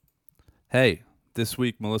Hey, this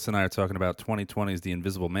week Melissa and I are talking about 2020's The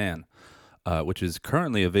Invisible Man, which is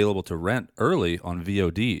currently available to rent early on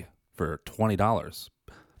VOD for $20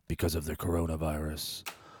 because of the coronavirus.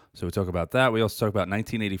 So we talk about that. We also talk about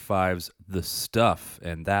 1985's The Stuff,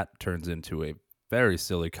 and that turns into a very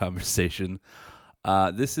silly conversation.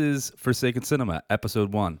 This is Forsaken Cinema,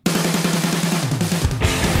 Episode 1.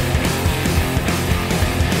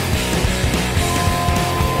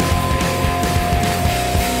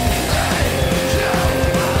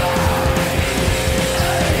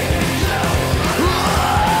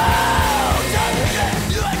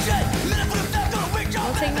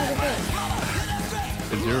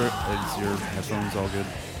 Is your headphones all good?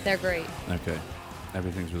 They're great. Okay.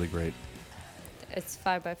 Everything's really great. It's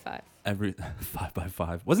 5x5.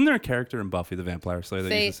 5x5. Wasn't there a character in Buffy the Vampire Slayer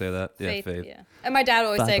that used to say that? Faith, Faith. yeah. And my dad would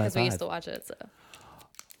always say it because we 5x5. used to watch it. So.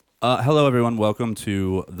 Hello, everyone. Welcome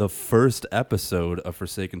to the first episode of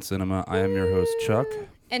Forsaken Cinema. I am your host, Chuck.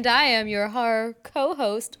 And I am your horror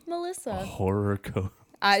co-host, Melissa.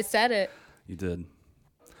 I said it. You did.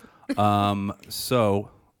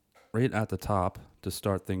 So, right at the top, to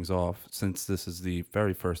start things off, since this is the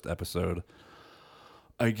very first episode,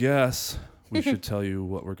 I guess we should tell you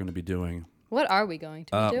what we're going to be doing. What are we going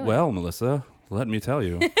to be doing? Well, Melissa, let me tell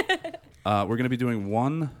you. We're going to be doing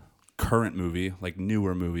one current movie, like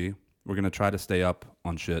newer movie. We're going to try to stay up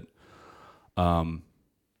on shit.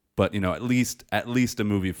 But, you know, at least a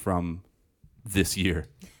movie from this year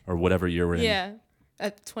or whatever year we're in. Yeah.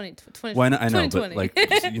 2020. Why not? I know, 2020.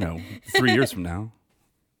 but like, you know, 3 years from now,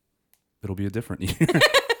 it'll be a different year.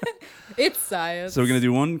 It's science. So we're going to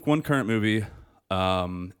do one current movie,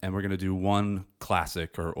 and we're going to do one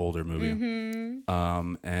classic or older movie.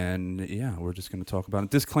 Mm-hmm. And yeah, we're just going to talk about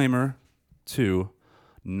it. Disclaimer, too,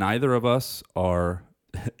 neither of us are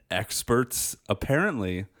experts.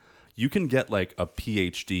 Apparently, you can get like a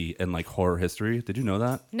PhD in like horror history. Did you know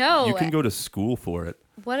that? No. You can go to school for it.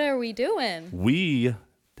 What are we doing? We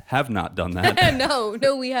have not done that. No,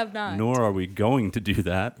 we have not. Nor are we going to do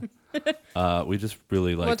that. We just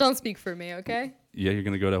really like. Well, don't speak for me, okay? Yeah, you're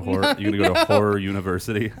gonna go to horror. You're gonna go to horror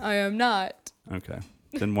university. I am not. Okay.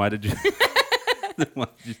 Then why did you?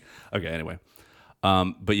 Okay. Anyway.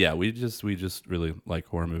 But yeah, we just really like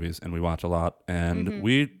horror movies, and we watch a lot, and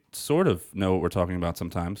we sort of know what we're talking about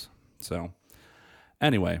sometimes. So,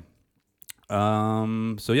 anyway.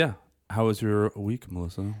 So yeah, how was your week,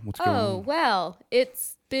 Melissa? What's going on? Oh, well,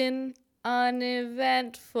 it's been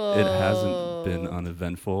uneventful. It hasn't been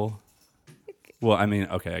uneventful. Well, I mean,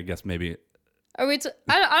 okay, I guess maybe. Are we?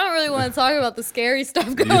 I don't really want to talk about the scary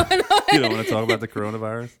stuff going on. You don't want to talk about the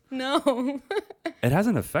coronavirus? No. It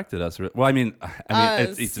hasn't affected us. Well, I mean,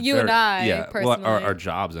 it's you very, and I, yeah. personally. Well, our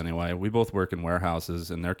jobs anyway. We both work in warehouses,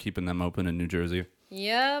 and they're keeping them open in New Jersey.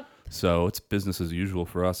 Yep. So it's business as usual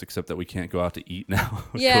for us, except that we can't go out to eat now.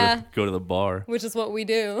 Yeah. go to the bar. Which is what we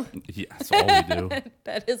do. Yeah, that's all we do.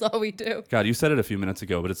 That is all we do. God, you said it a few minutes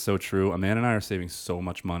ago, but it's so true. Amanda and I are saving so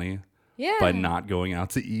much money by not going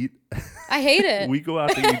out to eat. I hate it. We go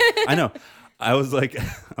out to eat. I know. I was like,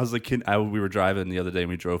 we were driving the other day, and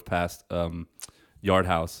we drove past Yard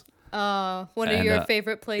House. One of your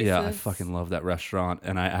favorite places. Yeah, I fucking love that restaurant.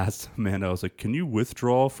 And I asked Amanda, I was like, can you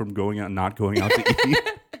withdraw from not going out to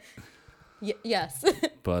eat? Yes.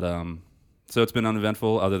 But so it's been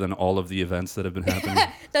uneventful other than all of the events that have been happening.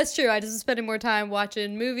 That's true. I just spending more time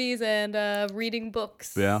watching movies and reading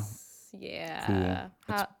books. Yeah. Yeah.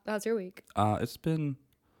 Cool. How's your week? It's been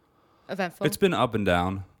Eventful. It's been up and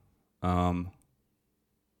down. Yeah,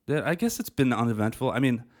 I guess it's been uneventful. I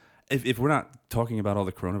mean, if we're not talking about all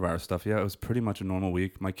the coronavirus stuff, yeah, it was pretty much a normal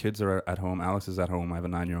week. My kids are at home. Alex is at home. I have a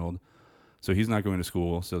 9-year-old. So he's not going to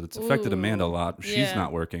school. So it's affected Amanda a lot. She's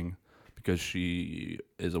not working because she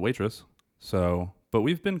is a waitress. So, but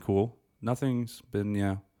we've been cool. Nothing's been,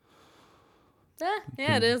 Yeah,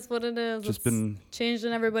 it is what it is. Just it's been changed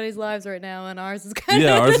in everybody's lives right now, and ours is kind of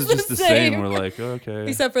ours is just the same. We're like, okay.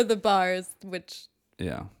 Except for the bars, which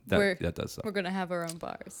that does suck. We're gonna have our own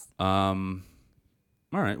bars.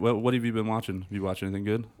 All right. Well, what have you been watching? Have you watched anything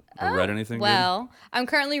good? Or read anything good? Well, I'm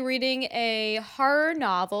currently reading a horror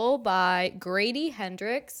novel by Grady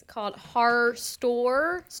Hendrix called Horror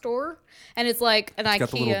Store, and it's like an IKEA.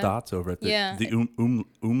 It's got the little dots over it. The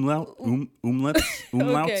umlauts.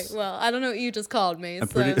 Okay, well, I don't know what you just called me.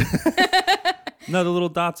 No, the little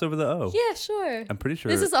dots over the O. Yeah, sure. I'm pretty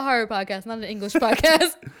sure. This is a horror podcast, not an English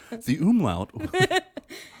podcast. The umlaut.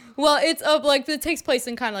 Well, it's it takes place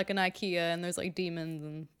in kind of like an IKEA, and there's like demons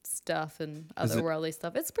and stuff and otherworldly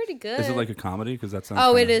stuff. It's pretty good. Is it like a comedy? Because that sounds.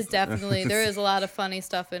 Oh, it is definitely. There is a lot of funny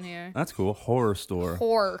stuff in here. That's cool. Horror store.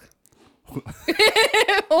 Horror.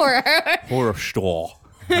 Horror store.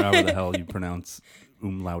 however the hell you pronounce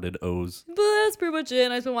umlauted O's. But that's pretty much it.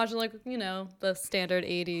 And I've just been watching, like, you know, the standard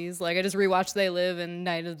 80s. Like, I just rewatched They Live and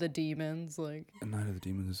Night of the Demons. Like, Night of the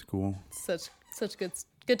Demons is cool. such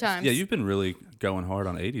good times. Yeah, you've been really going hard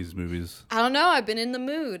on 80s movies. I don't know. I've been in the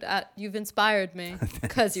mood. You've inspired me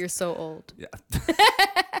because you're so old. Yeah.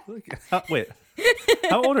 Wait,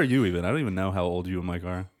 how old are you even? I don't even know how old you and Mike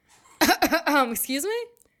are. Excuse me?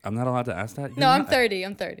 I'm not allowed to ask that? No, I'm 30.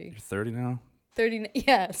 I'm 30. You're 30 now? 30.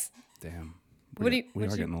 Yes. Damn. We are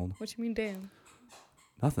getting old. What you mean, damn?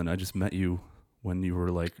 Nothing. I just met you when you were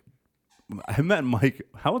like, I met Mike.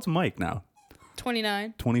 How old's Mike now?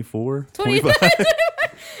 29. 24? 25.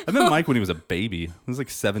 I met Mike when he was a baby. He was like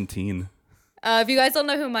 17. If you guys don't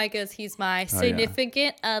know who Mike is, he's my yeah.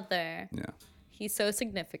 significant other. Yeah. He's so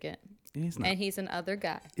significant. He's not. And he's an other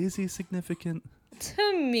guy. Is he significant?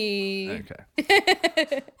 To me.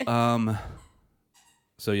 Okay.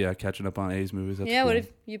 So yeah, catching up on A's movies. That's Yeah, cool. what have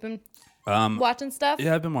you been watching stuff?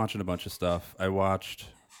 Yeah, I've been watching a bunch of stuff. I've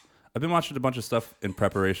been watching a bunch of stuff in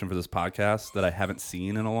preparation for this podcast that I haven't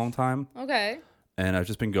seen in a long time. Okay. And I've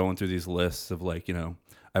just been going through these lists of, like, you know,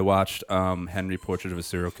 I watched Henry, Portrait of a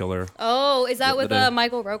Serial Killer. Oh, is that with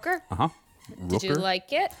Michael Rooker? Uh-huh. Did you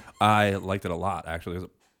like it? I liked it a lot, actually.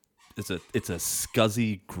 It's a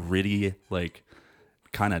scuzzy, gritty, like,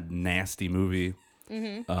 kind of nasty movie.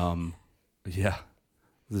 Mm-hmm. Yeah.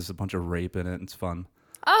 There's a bunch of rape in it. It's fun.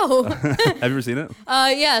 Oh. Have you ever seen it?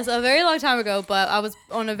 Yes, a very long time ago, but I was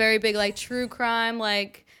on a very big, like, true crime,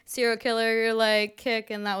 like, serial killer, like, kick,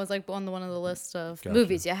 and that was, like, on one of the list of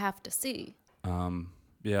movies you have to see.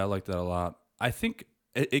 Yeah, I like that a lot. I think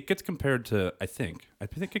it gets compared to, I think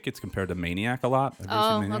it gets compared to Maniac a lot. Have you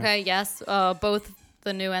ever seen Maniac? Okay, yes. Both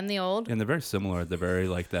the new and the old. And they're very similar. They're very,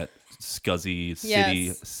 like, that scuzzy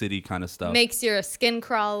city kind of stuff. Makes your skin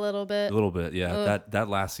crawl a little bit. A little bit, yeah. That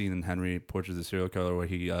last scene in Henry, Portrait of the Serial Killer,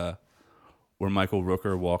 where Michael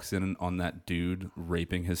Rooker walks in on that dude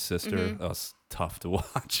raping his sister, that was tough to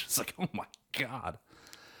watch. It's like, oh my God.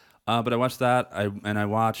 But I watched that. I've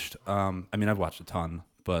watched a ton,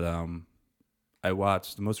 but I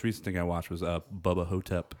watched, the most recent thing I watched was Bubba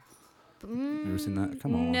Hotep. Have you ever seen that?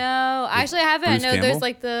 Come on. No, actually I haven't. Bruce I know Campbell? there's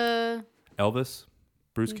like the Elvis?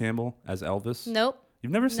 Bruce Campbell as Elvis? Nope.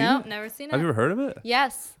 You've never seen Nope, it? never seen it. Have you ever heard of it?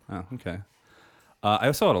 Yes. Oh, okay.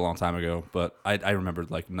 I saw it a long time ago, but I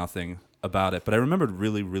remembered, like, nothing about it. But I remembered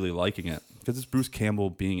really, really liking it because it's Bruce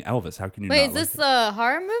Campbell being Elvis. How can you Wait, not is this like it? a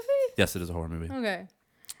horror movie? Yes, it is a horror movie. Okay.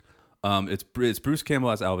 It's Bruce Campbell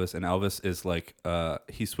as Elvis, and Elvis is like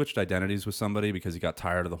he switched identities with somebody because he got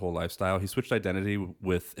tired of the whole lifestyle. He switched identity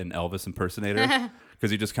with an Elvis impersonator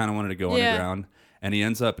because he just kind of wanted to go underground. And he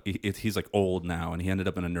ends up he's like old now, and he ended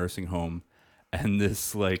up in a nursing home, and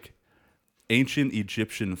this like ancient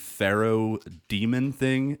Egyptian pharaoh demon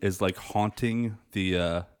thing is like haunting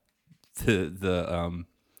the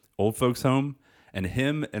old folks home, and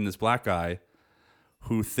him and this black guy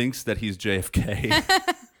who thinks that he's JFK.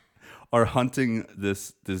 Are hunting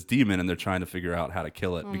this demon, and they're trying to figure out how to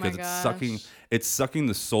kill it because it's sucking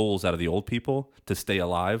the souls out of the old people to stay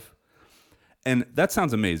alive. And that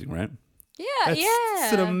sounds amazing, right? Yeah,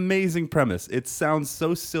 It's an amazing premise. It sounds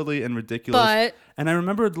so silly and ridiculous. And I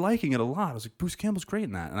remembered liking it a lot. I was like, Bruce Campbell's great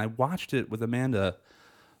in that. And I watched it with Amanda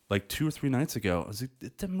like 2 or 3 nights ago. I was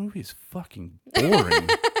like, that movie is fucking boring.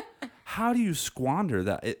 How do you squander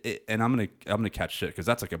that? And I'm gonna catch shit because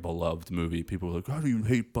that's like a beloved movie. People are like, how do you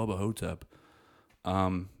hate Bubba Hotep?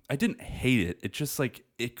 I didn't hate it. It just like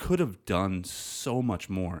it could have done so much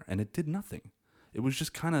more, and it did nothing. It was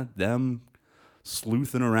just kind of them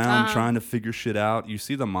sleuthing around trying to figure shit out. You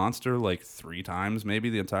see the monster like 3 times, maybe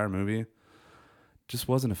the entire movie. Just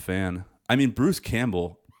wasn't a fan. I mean, Bruce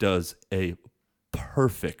Campbell does a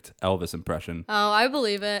perfect Elvis impression. Oh, I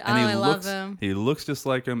believe it. And I love him. He looks just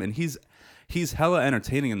like him, and he's hella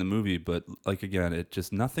entertaining in the movie, but like again, it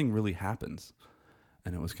just nothing really happens,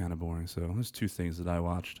 and it was kind of boring. So there's 2 things that I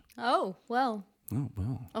watched. Oh well.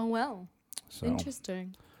 Oh well. So,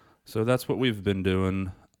 interesting. So that's what we've been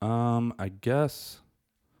doing. I guess.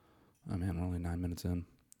 Oh man, we're only 9 minutes in.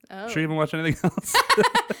 Oh. Sure, you haven't watched anything else?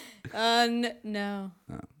 No.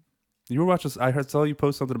 You were watching. I saw you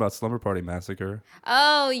post something about Slumber Party Massacre.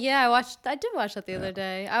 Oh yeah, I did watch that the other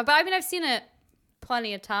day. But I mean, I've seen it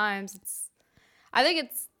plenty of times. I think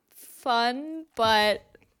it's fun, but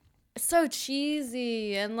it's so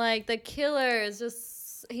cheesy, and like the killer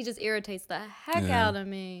is he just irritates the heck out of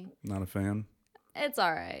me. Not a fan. It's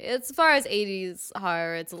all right. As far as 80s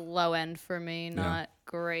horror, it's low end for me. Not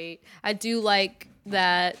great. I do like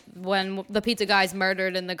that when the pizza guy's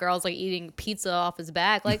murdered and the girl's like eating pizza off his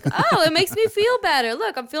back. Like, oh, it makes me feel better.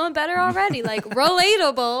 Look, I'm feeling better already. Like,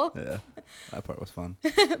 relatable. Yeah. That part was fun.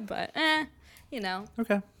 But you know.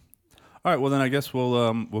 Okay. All right. Well, then I guess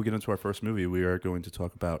we'll get into our first movie. We are going to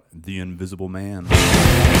talk about The Invisible Man.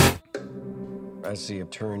 As the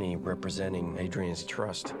attorney representing Adrian's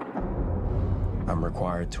trust, I'm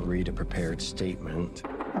required to read a prepared statement.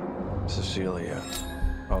 Cecilia,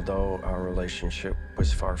 although our relationship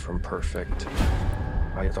was far from perfect,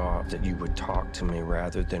 I thought that you would talk to me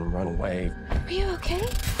rather than run away. Are you okay?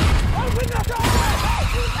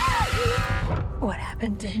 What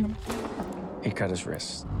happened to him? He cut his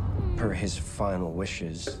wrist. Per his final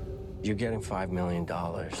wishes, you're getting $5 million.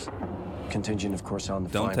 Contingent, of course, on the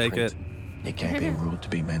Don't fine take print. it. He can't be ruled to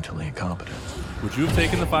be mentally incompetent. Would you have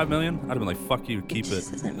taken the $5 million? I'd have been like, "Fuck you, keep it."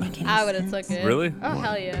 Just doesn't make any I would have sense. took it. Really? Oh,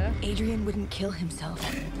 hell yeah. Adrian wouldn't kill himself.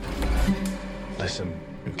 Listen,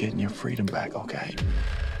 you're getting your freedom back, okay?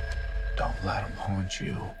 Don't let him haunt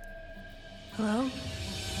you. Hello?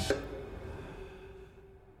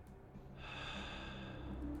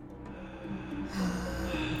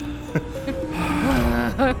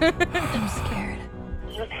 I'm scared.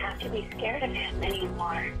 You don't have to be scared of him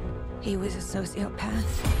anymore. He was a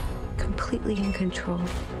sociopath, completely in control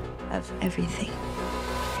of everything.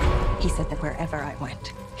 He said that wherever I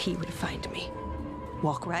went, he would find me,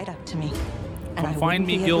 walk right up to me, and Come I find wouldn't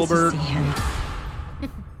me, be able to Gilbert. see him.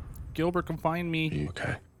 Gilbert, come find Are me. you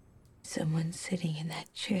okay? Someone sitting in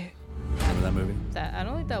that chair. Remember that movie? I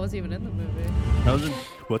don't think that was even in the movie. That was in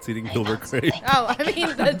What's Eating Gilbert Grape. Oh, I mean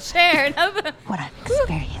the chair. Not the- What I'm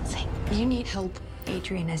experiencing. You need help.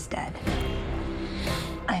 Adrian is dead.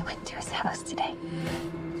 I went to his house today.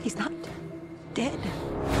 He's not dead.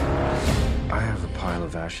 I have a pile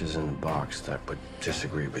of ashes in a box that would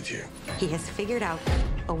disagree with you. He has figured out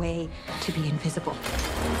a way to be invisible.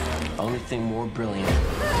 Only thing more brilliant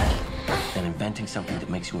than inventing something that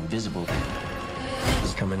makes you invisible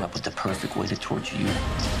is coming up with the perfect way to torture you,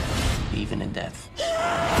 even in death.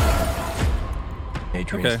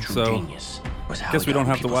 Adrian's Okay, true so genius was how Guess he we got don't in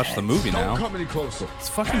have to people's watch the heads. movie now. Come any closer. It's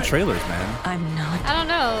fucking trailers, man. I'm not. I don't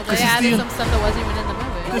know. They This is added the- some stuff that wasn't even in the movie.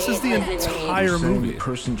 This is the entire Saying movie. the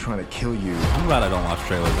person trying to kill you I'm glad I don't watch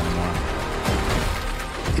trailers anymore.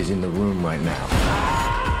 is in the room right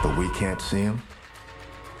now, but we can't see him.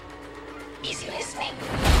 He's listening.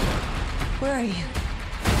 Where are you?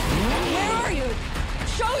 Where are you?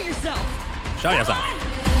 Show yourself! Show yourself.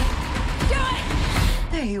 Do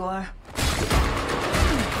it! There you are.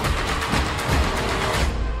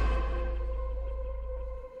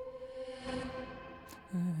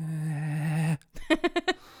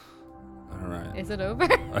 All right. Is it over?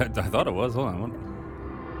 I thought it was. Hold on. What?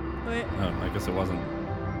 Wait. Oh, I guess it wasn't.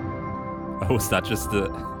 Oh, was that just the?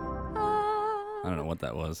 I don't know what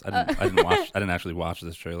that was. I didn't watch. I didn't actually watch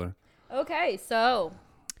this trailer. Okay, so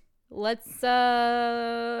let's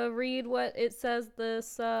read what it says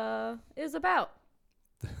this is about.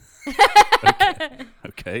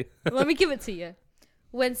 Okay. Let me give it to you.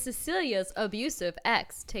 When Cecilia's abusive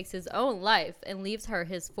ex takes his own life and leaves her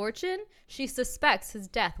his fortune, she suspects his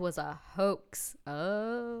death was a hoax.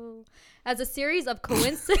 Oh. As a series of You're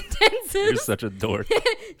coincidences such a dork.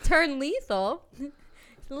 turn lethal,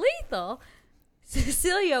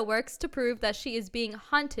 Cecilia works to prove that she is being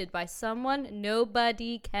hunted by someone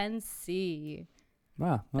nobody can see.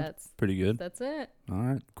 Wow, that's That's pretty good. That's it. All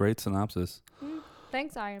right, great synopsis.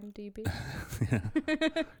 Thanks, IMDb.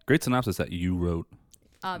 Great synopsis that you wrote.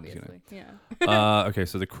 Obviously, yeah. Okay,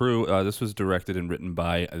 so the crew. This was directed and written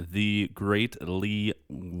by the great Lee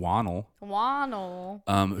Wannell, Wannell.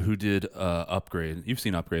 who did Upgrade. You've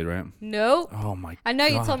seen Upgrade, right? Nope. Oh my! I know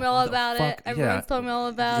you God, told me all what the about it. fuck? Everyone's told me all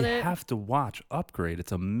about you it. You have to watch Upgrade.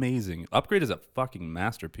 It's amazing. Upgrade is a fucking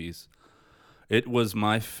masterpiece. It was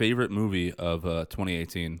my favorite movie of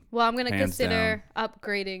 2018. Well, I'm gonna hands consider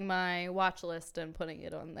upgrading my watch list and putting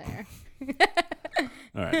it on there.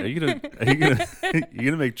 All right, are you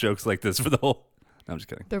gonna make jokes like this for the whole? No, I'm just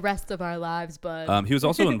kidding. The rest of our lives, bud. He was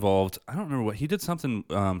also involved. I don't remember what he did. Something.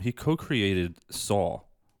 He co-created Saw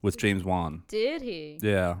with James Wan. Did he?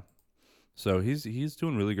 Yeah. So he's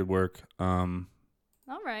doing really good work.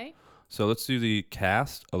 All right. So let's do the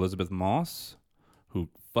cast. Elizabeth Moss, who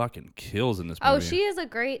fucking kills in this movie. Oh, she is a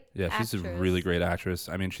great. Yeah, she's a actress. really great actress.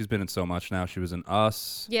 I mean, she's been in so much now. She was in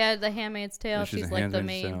Us. Yeah, The Handmaid's Tale. Yeah, She's in like the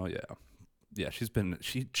Handmaid's main. Tale, yeah. Yeah,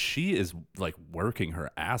 she is like working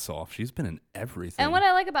her ass off. She's been in everything. And what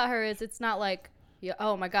I like about her is it's not like,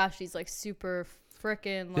 oh my gosh, she's like super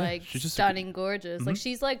freaking Yeah, like she's just stunning, gorgeous. Like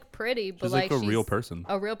she's like pretty, but she's like a she's real person.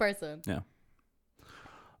 A real person. Yeah.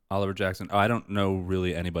 Oliver Jackson. Oh, I don't know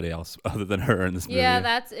really anybody else other than her in this movie. Yeah,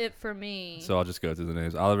 that's it for me. So I'll just go through the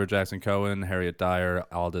names. Oliver Jackson Cohen, Harriet Dyer,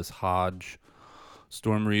 Aldous Hodge,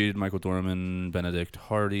 Storm Reed, Michael Dorman, Benedict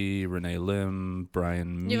Hardy, Renee Lim,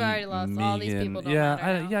 Brian. You've already lost all these people. Don't Yeah,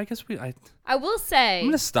 matter now. I guess I will say. I'm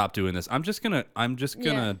gonna stop doing this. I'm just gonna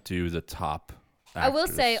Yeah. do the top. I will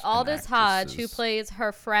say actors and Aldous Hodge, who actresses. plays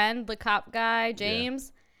her friend, the cop guy,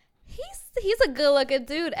 James. He's a good looking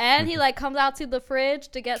dude, and he like comes out to the fridge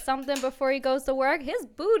to get something before he goes to work. His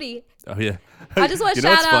booty. Oh yeah. I just want to You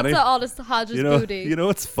know shout what's out funny? to Aldous Hodge's booty. You know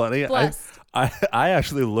what's funny? Blessed. I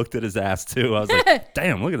actually looked at his ass too. I was like,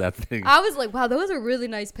 damn, look at that thing. I was like, wow, those are really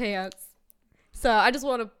nice pants. So I just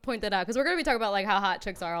want to point that out because we're gonna be talking about like how hot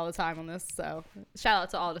chicks are all the time on this. So shout out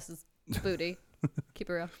to Aldous' booty. Keep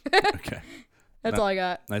it real. Okay. That's all I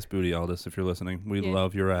got. Nice booty, Aldous, if you're listening. We Yeah.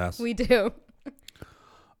 love your ass. We do.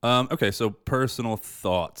 Okay, so personal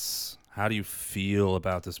thoughts. How do you feel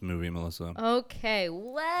about this movie, Melissa? Okay,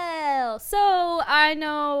 well, so I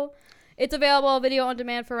know it's available video on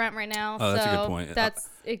demand for rent right now. Oh, that's a so good point. That's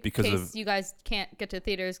in because case of- you guys can't get to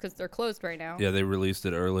theaters because they're closed right now. Yeah, they released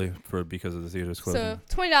it early because of the theaters closing. So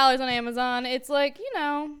 $20 on Amazon. It's like,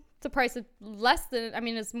 it's a price of less than,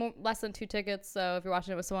 it's less than 2 tickets. So if you're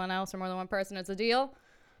watching it with someone else or more than one person, it's a deal.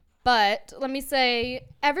 But let me say,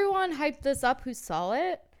 everyone hyped this up who saw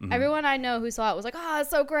it. Mm-hmm. Everyone I know who saw it was like, oh,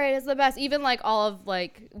 it's so great. It's the best. Even like all of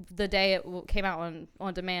like the day it came out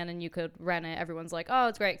on demand and you could rent it. Everyone's like, oh,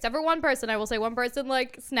 it's great. Except for one person. I will say one person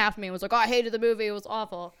like snapped me and was like, oh, I hated the movie. It was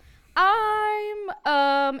awful.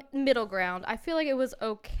 I'm middle ground. I feel like it was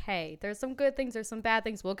okay. There's some good things. There's some bad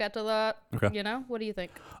things. We'll get to that. Okay. What do you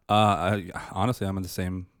think? Honestly, I'm in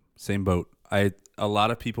the same boat. A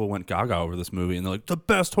lot of people went gaga over this movie and they're like, the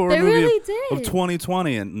best horror They movie really of did.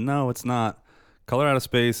 2020. And no, it's not. Color Out of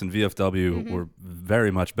Space and VFW Mm-hmm. were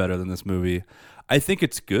very much better than this movie. I think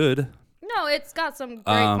it's good. No, it's got some great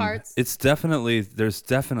parts. There's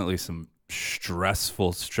definitely some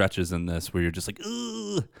stressful stretches in this where you're just like,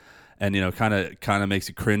 ugh, and kind of makes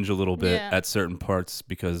you cringe a little bit Yeah. at certain parts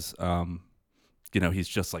because he's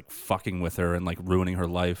just like fucking with her and like ruining her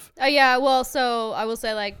life. Yeah, well, so I will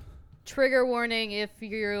say, like, trigger warning if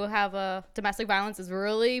you have a domestic violence is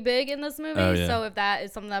really big in this movie. Oh, yeah. So if that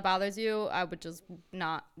is something that bothers you, I would just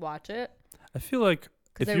not watch it. I feel like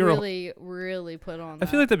Because if they you're really, really put on I that.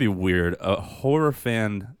 feel like that'd be weird. A horror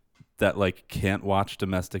fan that like can't watch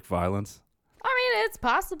domestic violence. I mean, it's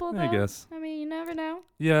possible, though. I guess. I mean, you never know.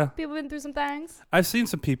 Yeah. People been through some things. I've seen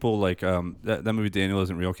some people like that movie Daniel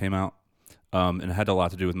Isn't Real came out. And it had a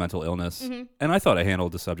lot to do with mental illness. Mm-hmm. And I thought I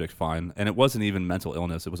handled the subject fine. And it wasn't even mental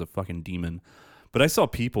illness. It was a fucking demon. But I saw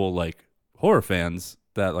people like horror fans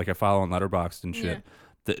that like I follow on Letterboxd and shit.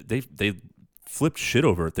 They flipped shit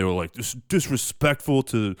over it. They were like, this is disrespectful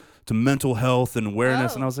to mental health and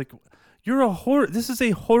awareness. Oh. And I was like, you're a horror. This is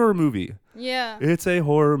a horror movie. Yeah. It's a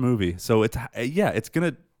horror movie. So it's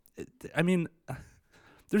going to, I mean,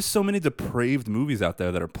 there's so many depraved movies out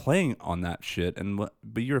there that are playing on that shit,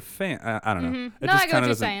 but you're a fan. I don't know. Mm-hmm. It No, I just get kind what of you're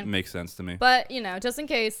doesn't saying. make sense to me. But, just in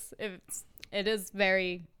case, it is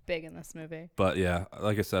very big in this movie. But yeah,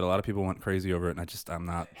 like I said, a lot of people went crazy over it, and I'm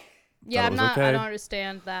not. Yeah, it I'm was not. okay. I don't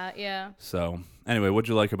understand that. Yeah. So anyway, what'd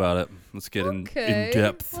you like about it? Let's get in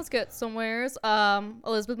depth. Let's get somewheres.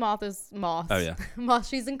 Elizabeth Moss is Moss. Oh, yeah. Moss.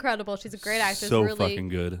 She's incredible. She's a great actress. So really fucking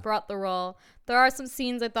good. Brought the role. There are some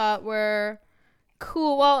scenes I thought were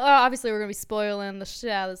cool. Well, obviously we're gonna be spoiling the shit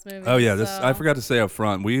out of this movie. Oh yeah, so. I forgot to say up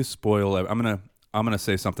front. We spoil. I'm gonna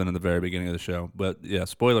say something in the very beginning of the show, but yeah,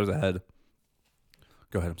 spoilers ahead.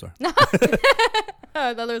 Go ahead. I'm sorry.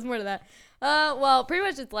 I thought there was more to that. Well, pretty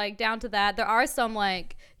much it's like down to that. There are some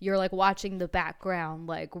like you're like watching the background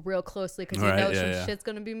like real closely because you Right, know yeah, some shit's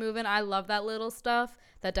gonna be moving. I love that little stuff.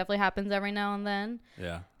 That definitely happens every now and then.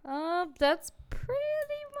 Yeah. That's pretty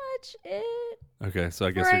much it. Okay, so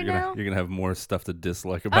I guess Right you're now. gonna have more stuff to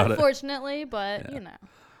dislike about it. Unfortunately, but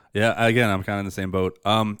Yeah, again, I'm kind of in the same boat.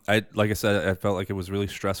 Like I said, I felt like it was really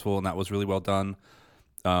stressful, and that was really well done.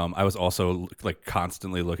 I was also like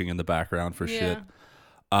constantly looking in the background for shit.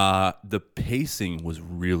 The pacing was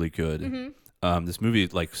really good. Mm-hmm. This movie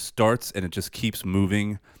like starts and it just keeps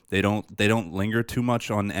moving. They don't linger too much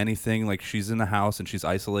on anything. Like she's in the house and she's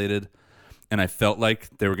isolated, and I felt like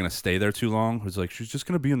they were gonna stay there too long. It was like she's just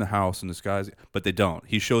gonna be in the house and this guy's, but they don't.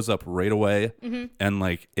 He shows up right away, and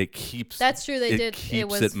like it keeps. that's true. They did. Keeps It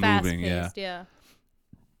was it fast moving, paced. Yeah.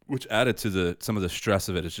 Which added to some of the stress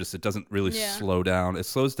of it. It's just it doesn't really Yeah. slow down. It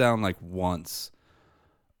slows down like once,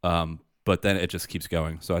 but then it just keeps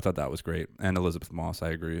going. So I thought that was great. And Elizabeth Moss, I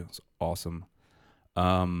agree, it was awesome.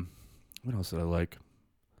 What else did I like?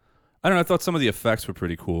 I don't know. I thought some of the effects were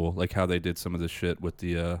pretty cool, like how they did some of the shit with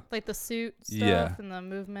the. Like the suit stuff Yeah. and the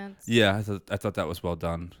movements. Yeah, I thought that was well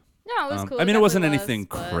done. No, it was cool. I mean, it wasn't definitely anything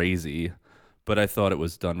was, but- crazy, But I thought it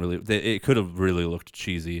was done really. It could have really looked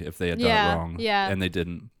cheesy if they had done it wrong. Yeah. And they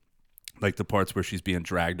didn't. Like the parts where she's being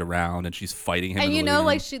dragged around and she's fighting him. And in you the know, living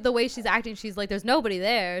like room. the way she's acting, she's like, there's nobody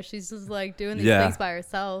there. She's just like doing these Yeah. things by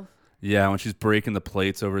herself. Yeah, when she's breaking the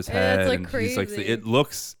plates over his head, like, and he's like, crazy.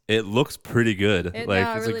 it looks pretty good. It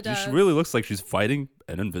It's really she does. really looks like she's fighting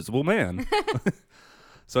an invisible man.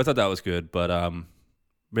 So I thought that was good, but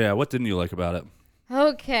yeah, what didn't you like about it?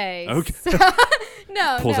 Okay. Okay. So,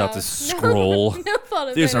 no. Pulls out this scroll. No fault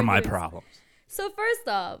of These are my anybody's. problems. So first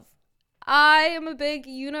off, I am a big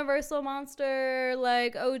Universal Monster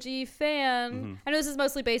like OG fan. Mm-hmm. I know this is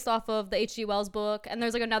mostly based off of the H.G. Wells book, and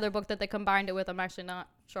there's like another book that they combined it with. I'm actually not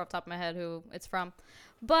sure off the top of my head who it's from.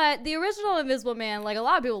 But the original Invisible Man, like a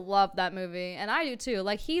lot of people love that movie, and I do too.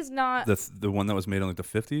 Like he's not The one that was made in like the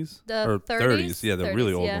 50s the or 30s. Yeah, the 30s,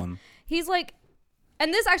 really old yeah. one. He's like,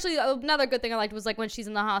 and this actually another good thing I liked was like when she's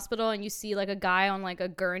in the hospital and you see like a guy on like a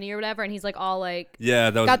gurney or whatever, and he's like all like Yeah,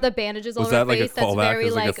 that was. got the bandages all was over that like his a face. That's callback? very It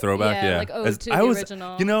was like a throwback. Yeah, like ode to I the was,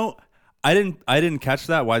 original. You know, I didn't catch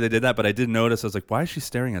that why they did that, but I did notice. I was like, why is she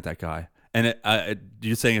staring at that guy? And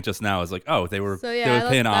you saying it just now, I was like, oh, they were So, yeah, they were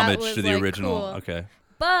paying that homage was, to the like, original. cool. Okay.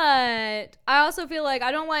 But I also feel like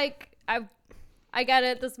I don't like I get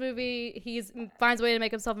it. This movie, he finds a way to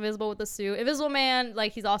make himself invisible with the suit. Invisible Man,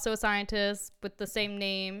 like he's also a scientist with the same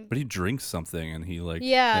name. But he drinks something and he like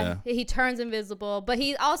He turns invisible. But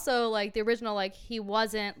he also like the original, like he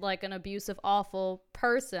wasn't like an abusive, awful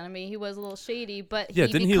person. I mean, he was a little shady, but yeah.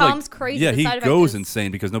 he Didn't becomes he like crazy. Yeah, The he side effect goes is-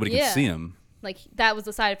 insane because nobody Yeah. can see him. Like that was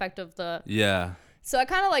the side effect of the. Yeah. So I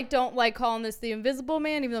kind of like don't like calling this the Invisible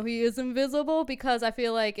Man, even though he is invisible, because I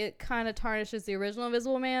feel like it kind of tarnishes the original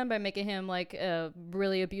Invisible Man by making him like a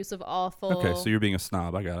really abusive, awful. Okay, so you're being a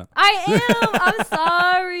snob. I got it. I am. I'm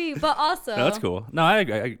sorry, but also No, that's cool. No, I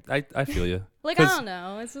feel you. like I 'Cause- don't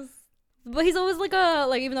know. It's just. But he's always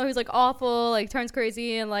like even though he's like awful, like turns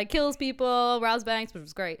crazy and like kills people, robs banks, which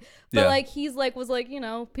was great. But Yeah. like he's like was like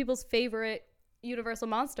people's favorite Universal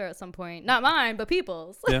monster at some point, not mine, but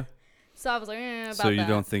people's. Yeah. So I was like, about So you that.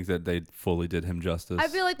 don't think that they fully did him justice? I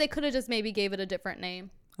feel like they could have just maybe gave it a different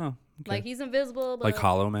name. Oh, okay. Like he's invisible, but Like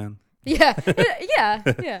Hollow Man. yeah,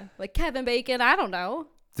 yeah. Like Kevin Bacon. I don't know.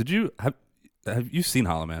 Did you have you seen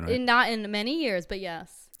Hollow Man? Right? Not in many years, but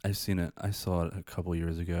yes. I've seen it. I saw it a couple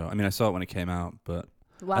years ago. I mean, I saw it when it came out, but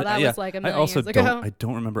Wow, that was like a million I also years ago. I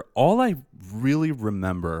don't remember. All I really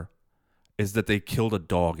remember is that they killed a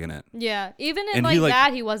dog in it. Yeah, even in And like he, like-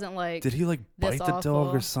 that, he wasn't like. Did he like This bite the dog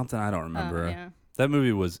awful. or something? I don't remember. yeah. That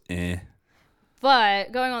movie was eh.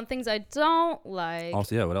 But going on things I don't like.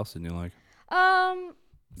 Also, yeah. What else didn't you like?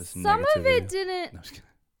 This Some of negativity. it didn't. No, I'm just kidding.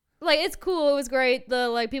 Like it's cool, it was great. The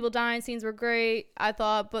like people dying scenes were great, I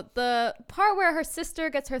thought. But the part where her sister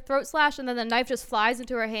gets her throat slashed and then the knife just flies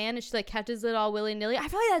into her hand and she like catches it all willy nilly, I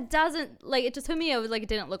feel like that doesn't like it. Just to me, it was like it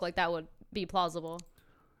didn't look like that would be plausible.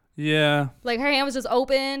 Yeah. Like her hand was just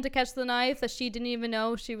open to catch the knife that she didn't even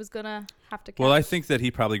know she was gonna have to catch. Well, I think that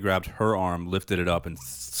he probably grabbed her arm, lifted it up, and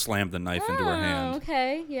slammed the knife into her hand.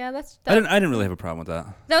 Okay, yeah, that's I didn't really have a problem with that.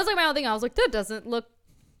 that was like my own thing. I was like, that doesn't look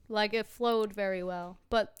like it flowed very well,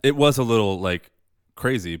 but It was a little like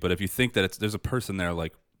crazy, but if you think that there's a person there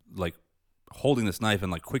like holding this knife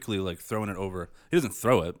and like quickly like throwing it over, he doesn't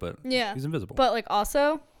throw it, but yeah, he's invisible. But like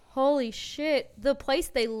also, holy shit, the place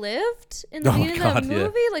they lived in the Oh my beginning of God, the yeah.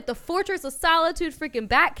 movie, like the Fortress of Solitude, freaking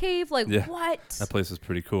Batcave, like Yeah. what? That place is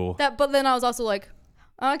pretty cool. But then I was also like,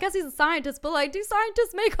 oh, I guess he's a scientist, but like, do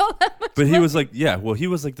scientists make all that much? But he money? was like, yeah, well, he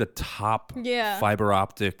was like the top Yeah. fiber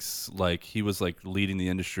optics. Like he was like leading the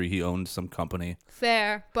industry. He owned some company.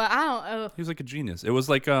 fair, but I don't know. He was like a genius. It was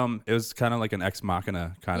like it was kind of like an ex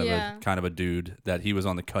machina Yeah. kind of a dude that he was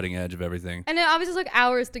on the cutting edge of everything. And it obviously took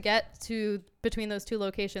hours to get to between those two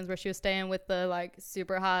locations where she was staying with the like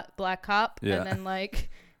super hot black cop Yeah. and then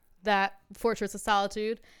like that Fortress of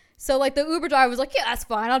Solitude. So like the Uber driver was like, yeah, that's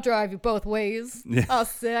fine. I'll drive you both ways. Yeah. I'll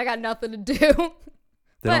sit. I got nothing to do.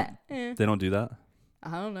 They don't do that.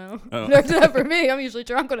 I don't know. Oh. Never did that for me. I'm usually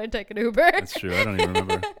drunk when I take an Uber. That's true. I don't even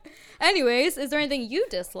remember. Anyways, is there anything you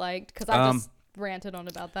disliked? Because I just ranted on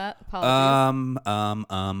about that. Apologies.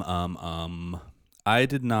 I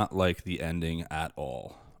did not like the ending at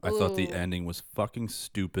all. I thought the Ooh. ending was fucking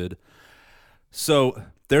stupid. So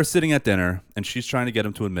they're sitting at dinner, and she's trying to get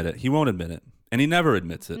him to admit it. He won't admit it, and he never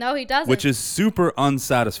admits it. No, he doesn't. Which is super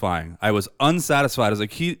unsatisfying. I was unsatisfied. I was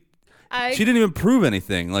like, she didn't even prove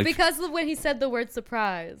anything. Like because of when he said the word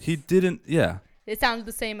surprise. he didn't. Yeah. It sounded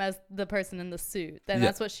the same as the person in the suit. Then Yeah.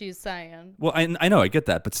 that's what she's saying. Well, I know, I get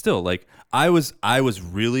that, but still, like I was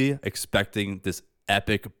really expecting this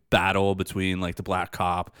epic battle between like the black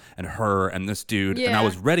cop and her and this dude, and I Yeah.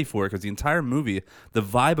 was ready for it because the entire movie, the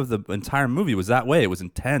vibe of the entire movie was that way. It was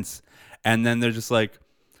intense, and then they're just like,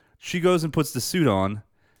 she goes and puts the suit on,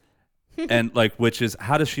 and like, which is,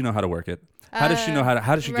 how does she know how to work it? How does she know how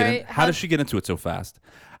does she get in? right. How does she get into it so fast?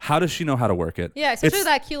 How does she know how to work it? Yeah, especially It's-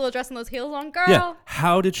 that cute little dress and those heels on, girl. yeah.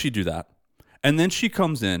 How did she do that? And then she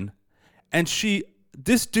comes in, and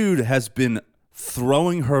this dude has been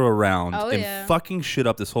throwing her around Oh, and yeah. fucking shit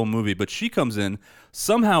up this whole movie. But she comes in,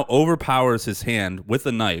 somehow overpowers his hand with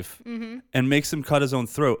a knife, Mm-hmm. and makes him cut his own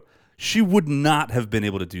throat. She would not have been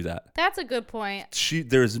able to do that. That's a good point.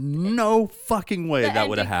 There's no fucking way The that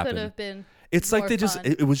would have ending happened. Could have been. It's like more they just, fun.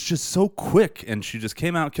 it was just so quick, and she just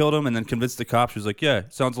came out, killed him, and then convinced the cop. She was like, yeah,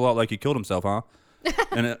 sounds a lot like he killed himself, huh?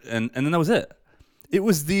 and then that was it. It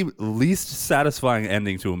was the least satisfying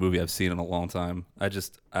ending to a movie I've seen in a long time.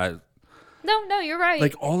 No, you're right.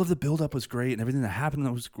 Like, all of the buildup was great, and everything that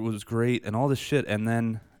happened was great, and all this shit, and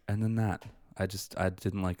then that. I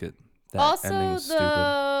didn't like it. That also, ending was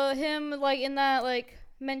stupid. him like in that like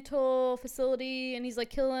mental facility, and he's like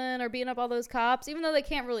killing or beating up all those cops, even though they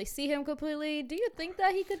can't really see him completely. Do you think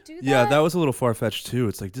that he could do that? Yeah, that was a little far fetched too.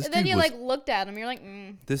 It's like this. And then dude you was, like looked at him, you're like,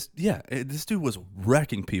 this dude was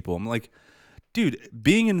wrecking people. I'm like, dude,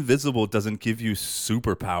 being invisible doesn't give you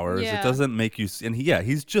superpowers. Yeah. It doesn't make you. And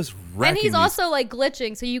he's just wrecking. and he's these- also like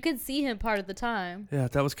glitching, so you can see him part of the time. Yeah,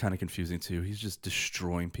 that was kind of confusing too. He's just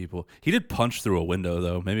destroying people. He did punch through a window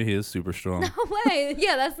though. Maybe he is super strong. No way.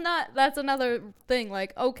 Yeah, that's another thing.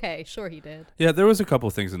 Like, okay, sure he did. Yeah, there was a couple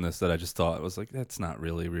things in this that I just thought was like, that's not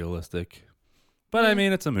really realistic. But I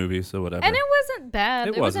mean, it's a movie, so whatever. And it wasn't bad.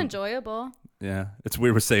 It It was wasn't. enjoyable. Yeah, it's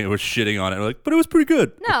weird we're saying we're shitting on it. We're like, but it was pretty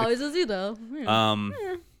good. No, it's just, you know.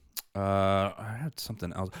 I had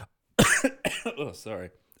something else. Oh, sorry.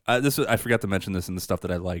 I forgot to mention this in the stuff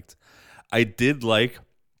that I liked. I did like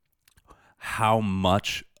how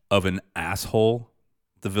much of an asshole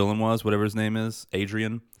the villain was, whatever his name is,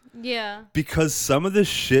 Adrian. Yeah. Because some of the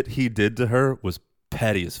shit he did to her was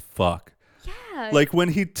petty as fuck. Yeah. Like when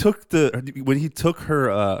he took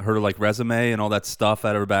her like resume and all that stuff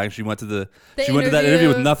out of her bag, she went to that interview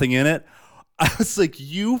with nothing in it. I was like,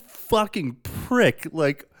 you fucking prick!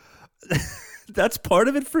 Like, that's part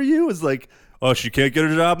of it for you. Is like, oh, she can't get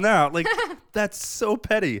her job now. Like, that's so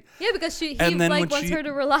petty. Yeah, because he And then like when wants she- her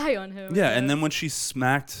to rely on him. Yeah, and then when she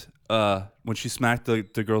smacked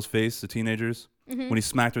the girl's face, the teenagers, Mm-hmm. when he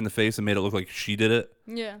smacked her in the face and made it look like she did it.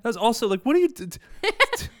 Yeah. That's also like, what are you?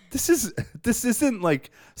 This isn't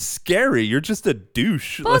like scary. You're just a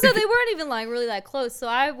douche. But also, Like- they weren't even like really that close, so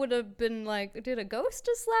I would have been like, "Did a ghost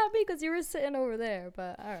just slap me?" Because you were sitting over there.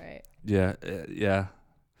 But all right. Yeah, yeah.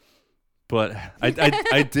 But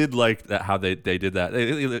I did like that how they did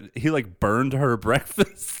that. He like burned her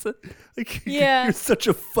breakfast. Like, Yeah. you're such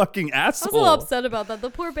a fucking I was a asshole. little upset about that. The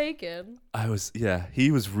poor bacon.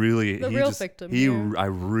 He was really The he real just, victim He here. I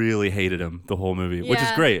really hated him the whole movie, which is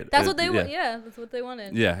Yeah. great. That's what they yeah. want. Yeah, that's what they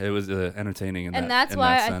wanted. Yeah, it was entertaining in And that, that's in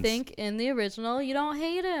why that I sense. think in the original you don't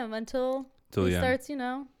hate him until Till he the end.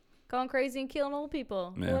 starts, going crazy and killing old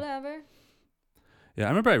people. Yeah. Whatever. Yeah, I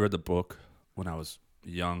remember I read the book when I was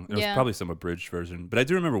young. It was Yeah. probably some abridged version, but I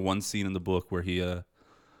do remember one scene in the book where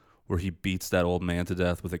he beats that old man to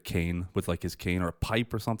death with a cane, with like his cane or a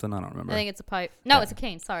pipe or something. I don't remember. I think it's a pipe. No, Yeah. it's a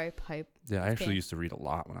cane. Sorry, pipe. Yeah, I actually cane. used to read a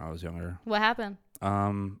lot when I was younger. What happened? I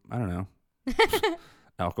don't know.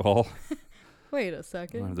 Alcohol. Wait a I don't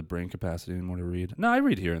second. have the brain capacity anymore to read. No, I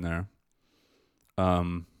read here and there.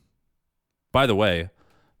 By the way,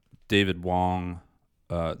 David Wong,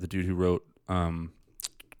 the dude who wrote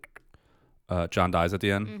John Dies at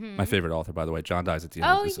the End. My favorite author, by the way. John Dies at the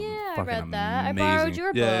End. Oh is yeah, I fucking read that. amazing. I borrowed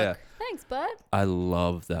your Yeah. book. Thanks, bud. I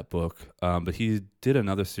love that book. But he did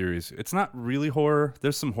another series. It's not really horror.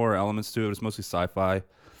 There's some horror elements to it. It's mostly sci-fi.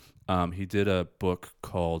 He did a book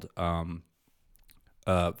called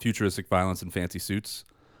Futuristic Violence in Fancy Suits.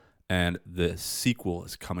 And the sequel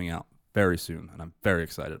is coming out very soon. And I'm very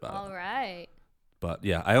excited about it. All right. But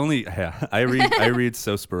yeah, I read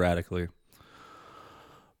so sporadically.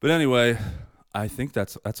 But anyway, I think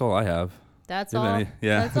that's all I have. That's Do you have all. any-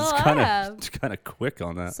 yeah, That's all kinda, I have. it's kind of quick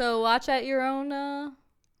on that. So watch at your own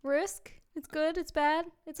risk. It's good. It's bad.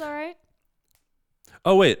 It's all right.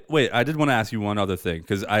 Oh wait, I did want to ask you one other thing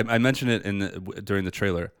because I mentioned it during the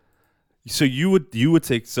trailer. So you would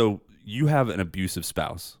take, so you have an abusive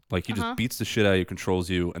spouse, like he just beats the shit out of you, controls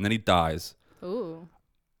you, and then he dies. Ooh.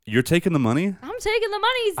 You're taking the money? I'm taking the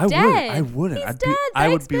money. He's I dead. wouldn't. He's I'd dead. I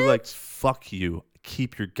would Thanks, be like, bitch. fuck you.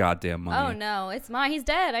 Keep your goddamn money. Oh no, it's mine. He's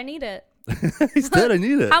dead. I need it. He's dead. I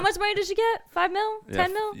need it. How much money did you get? 5 mil? Yeah,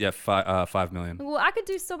 10 mil? Yeah, 5 million. Well, I could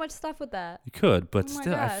do so much stuff with that. You could, but Oh my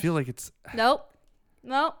still, I gosh. feel like it's. Nope.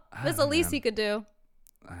 That's the least man. he could do.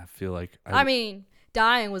 I feel like. I mean,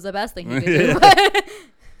 dying was the best thing he could Yeah. do.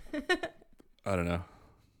 But I don't know.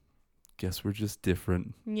 Guess we're just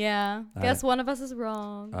different. yeah. Guess one of us is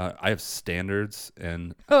wrong. I have standards,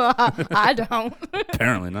 and I don't.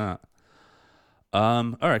 apparently not.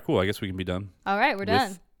 All right, cool. I guess we can be done. All right, we're done.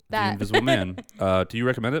 With The Invisible Man. Do you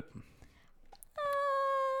recommend it?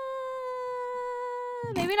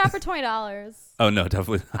 Maybe not for $20. Oh no,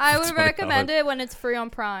 definitely not. I for would $20. recommend it when it's free on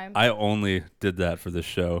Prime. I only did that for this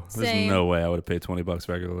show. There's Same. no way I would have paid $20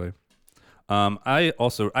 regularly. I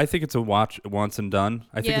think it's a watch once and done.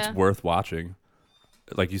 I think Yeah. it's worth watching.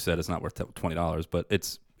 Like you said, it's not worth $20, but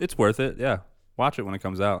it's worth it. Yeah, watch it when it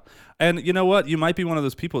comes out. And you know what? You might be one of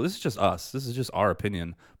those people. This is just us. This is just our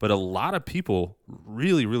opinion. But a lot of people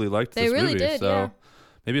really, really liked They this really movie. did, So yeah.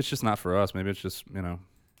 maybe it's just not for us. Maybe it's just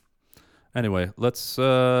Anyway, let's.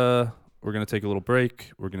 We're gonna take a little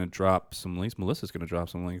break. We're gonna drop some links. Melissa's gonna drop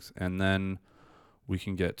some links, and then we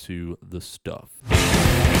can get to the stuff.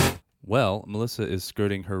 Well, Melissa is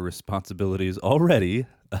skirting her responsibilities already,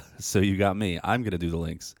 so you got me. I'm going to do the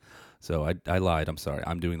links. So I lied. I'm sorry.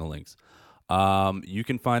 I'm doing the links. You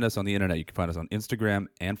can find us on the internet. You can find us on Instagram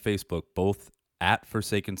and Facebook, both at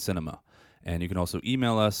Forsaken Cinema. And you can also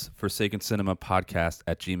email us,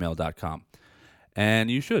 forsakencinemapodcast@gmail.com. And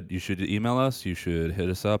you should email us. You should hit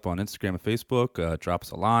us up on Instagram and Facebook. Drop us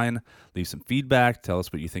a line. Leave some feedback. Tell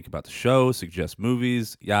us what you think about the show. Suggest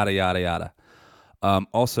movies. Yada, yada, yada.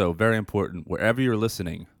 Also, very important, wherever you're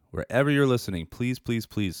listening, please, please,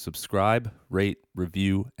 please subscribe, rate,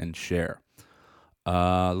 review, and share.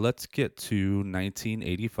 Let's get to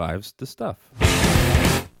 1985's The Stuff.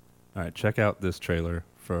 All right, check out this trailer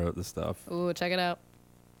for The Stuff. Ooh, check it out.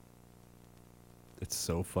 It's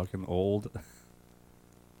so fucking old.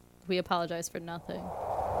 We apologize for nothing.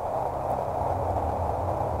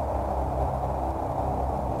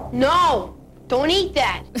 No! Don't eat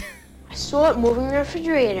that! I saw it moving in the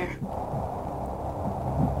refrigerator.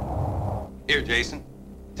 Here, Jason.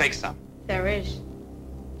 Take some. There is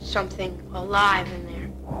something alive in there.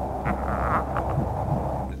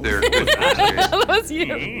 They're good things, Jason. That was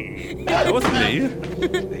you. That wasn't me.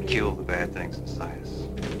 They kill the bad things inside us.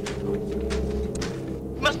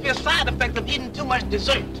 Must be a side effect of eating too much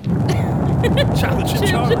dessert. Chocolate chip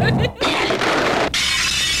chocolate.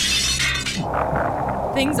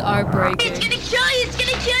 Things are breaking. It's gonna kill you! It's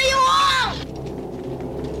gonna kill you all!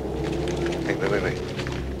 Hey, wait.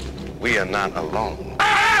 We are not alone.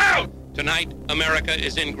 Tonight, America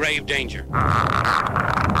is in grave danger.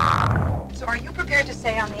 So are you prepared to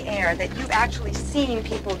say on the air that you've actually seen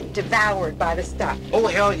people devoured by the stuff? Oh,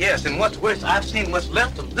 hell yes. And what's worse, I've seen what's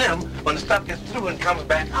left of them when the stuff gets through and comes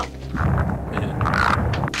back out.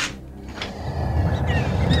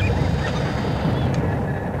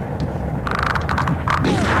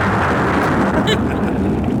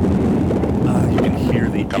 You can hear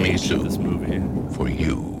the Coming age of this movie. For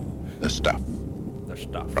you, The Stuff. The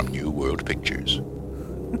Stuff. From New World Pictures.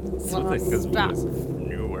 Stop.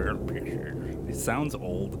 New World Pictures. He sounds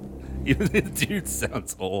old. The dude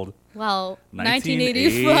sounds old. Well,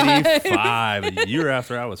 1985. 1985, a year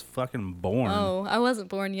after I was fucking born. Oh, I wasn't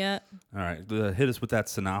born yet. All right, hit us with that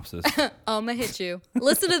synopsis. Oh, I'm gonna hit you.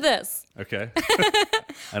 Listen to this. Okay.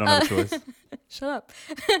 I don't have a choice. Shut up.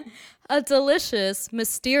 A delicious,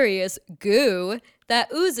 mysterious goo that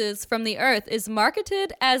oozes from the earth is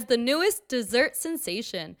marketed as the newest dessert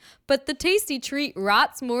sensation. But the tasty treat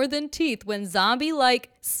rots more than teeth when zombie-like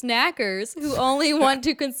snackers who only want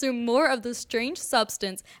to consume more of the strange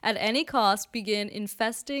substance at any cost begin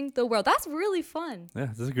infesting the world. That's really fun. Yeah,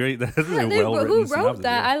 this is great. That's a Who well-written wrote synopsis,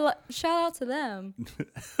 that? yeah. Shout out to them.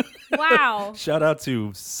 Wow. Shout out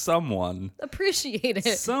to someone. Appreciate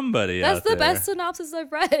it. Somebody That's out the there. best synopsis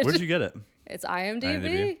I've read. Where'd you get it? It's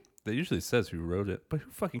IMDb. That usually says who wrote it, but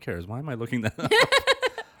who fucking cares? Why am I looking that up?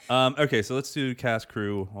 Okay, so let's do cast,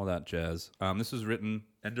 crew, all that jazz. This was written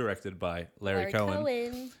and directed by Larry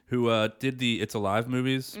Cohen, who did the It's Alive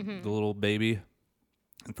movies, the little baby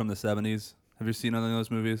from the 70s. Have you seen any of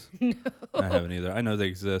those movies? No. I haven't either. I know they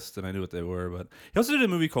exist, and I knew what they were, but he also did a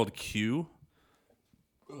movie called Q.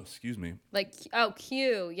 Oh, excuse me. Like, oh,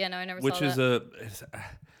 Q. Yeah, no, I never Which saw is that.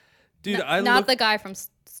 Dude, No, not the guy from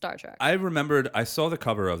Star Trek. I remembered, I saw the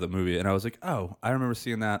cover of the movie and I was like, oh, I remember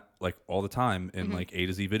seeing that like all the time in like A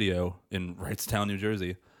to Z Video in Wrightstown, New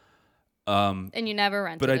Jersey. And you never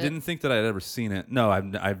rented But I it. didn't think that I'd ever seen it. No,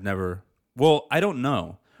 I've never. Well, I don't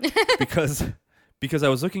know because because I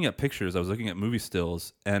was looking at pictures, I was looking at movie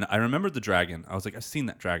stills, and I remembered the dragon. I was like, I've seen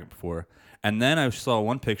that dragon before. And then I saw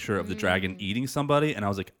one picture of the dragon eating somebody, and I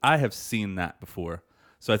was like, I have seen that before.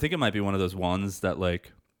 So I think it might be one of those ones that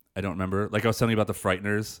like I don't remember. Like I was telling you about the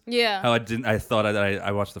Frighteners. Yeah. How I thought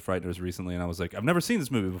I watched the Frighteners recently, and I was like, I've never seen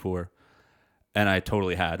this movie before, and I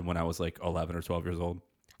totally had when I was like 11 or 12 years old.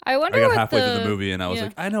 I wonder. I got what halfway through the movie, and I was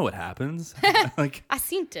like, I know what happens. Like I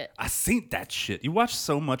seen it. I seen that shit. You watch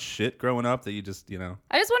so much shit growing up that you just, I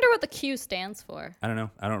just wonder what the Q stands for. I don't know.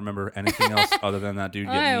 I don't remember anything else other than that dude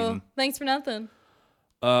All getting right, eaten. well, thanks for nothing.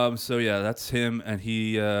 So yeah, that's him, and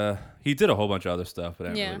he did a whole bunch of other stuff, but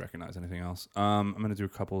I didn't really recognize anything else. I'm gonna do a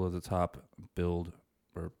couple of the top build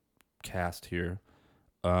or cast here.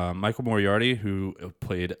 Michael Moriarty, who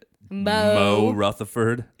played Mo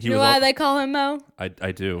Rutherford. You know why they call him Mo?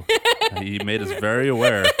 I do. He made us very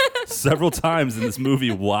aware several times in this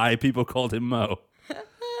movie why people called him Mo.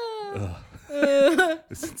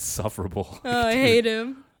 It's insufferable. Oh, I hate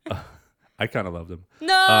him. I kind of loved him.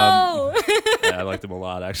 No! Yeah, I liked him a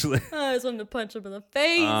lot, actually. I just wanted to punch him in the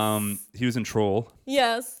face. He was in Troll.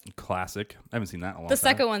 Yes. Classic. I haven't seen that in a long time. The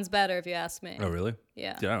second one's better, if you ask me. Oh, really?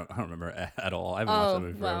 Yeah. Dude, I don't remember at all. I haven't watched that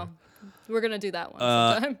movie forever. Well, we're going to do that one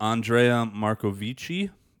sometime. Andrea Marcovici,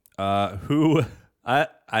 who I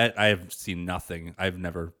have seen nothing. I've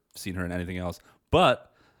never seen her in anything else.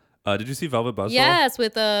 But did you see Velvet Buzzsaw? Yes,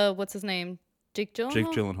 with, what's his name? Jake Gyllenhaal? Jake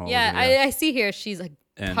Gyllenhaal. Yeah, I see here she's a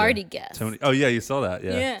party guest. Tony. Oh, yeah, you saw that.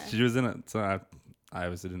 Yeah. Yeah. She was in it. So I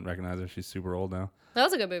obviously didn't recognize her. She's super old now. That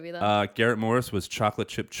was a good movie, though. Garrett Morris was Chocolate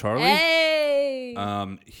Chip Charlie. Hey!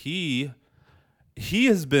 He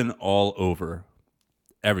has been all over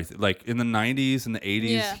everything. Like in the 90s and the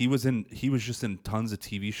 80s, he was just in tons of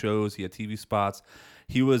TV shows. He had TV spots.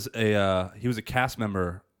 He was a cast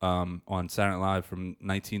member on Saturday Night Live from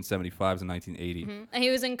 1975 to 1980. Mm-hmm. And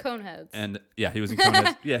he was in Coneheads. And yeah, he was in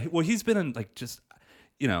Coneheads. Yeah, well, he's been in like just,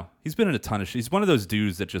 he's been in a ton of shit. He's one of those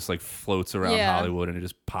dudes that just like floats around Hollywood and it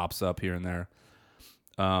just pops up here and there.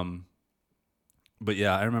 But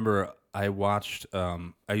yeah, I remember I watched,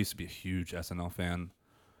 I used to be a huge SNL fan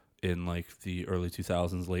in like the early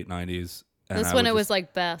 2000s, late 90s. And That's when it was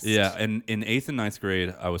like best. Yeah, and in 8th and 9th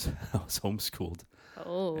grade, I was homeschooled.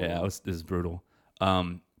 Oh. Yeah, it was brutal.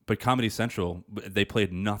 But Comedy Central, they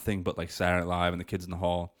played nothing but like Saturday Night Live and The Kids in the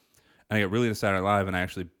Hall. And I got really into Saturday Night Live, and I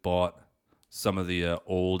actually bought some of the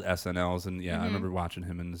old SNLs. And I remember watching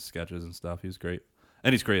him in the sketches and stuff. He was great.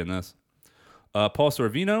 And he's great in this. Paul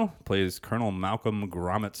Sorvino plays Colonel Malcolm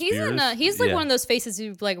Gromit Spears. He's like one of those faces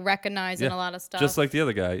you like recognize in a lot of stuff. Just like the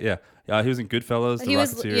other guy. Yeah. He was in Goodfellas, he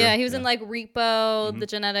was Rocketeer. in like Repo, The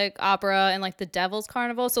Genetic Opera, and like The Devil's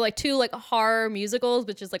Carnival. So like two like horror musicals,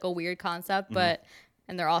 which is like a weird concept, but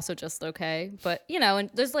and they're also just okay. But and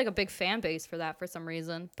there's like a big fan base for that for some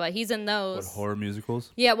reason. But he's in those. What, horror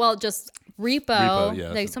musicals? Yeah, well, just Repo.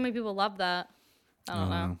 Yeah, like so many people love that. I don't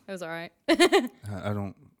know. It was all right. I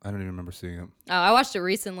don't even remember seeing it. Oh, I watched it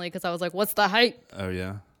recently because I was like, "What's the hype?" Oh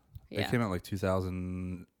yeah. Yeah. It came out like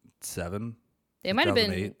 2007. It might have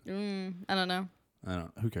been. I don't know. I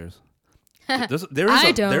don't. Who cares?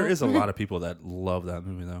 There is a lot of people that love that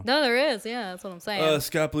movie though. No, there is. Yeah, that's what I'm saying.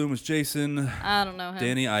 Scott Bloom was Jason. I don't know him.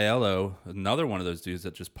 Danny Aiello, another one of those dudes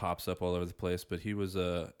that just pops up all over the place. But he was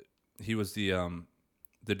the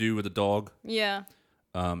dude with the dog. Yeah.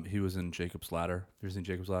 He was in Jacob's Ladder. Have you ever seen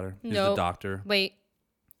Jacob's Ladder? He's Nope. the doctor. Wait.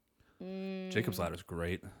 Jacob's Ladder's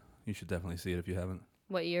great. You should definitely see it if you haven't.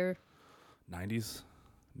 What year? 90s,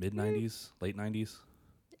 mid 90s, late 90s.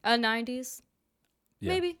 90s.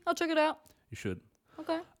 Yeah. Maybe I'll check it out. You should.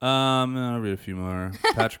 Okay. I'll read a few more.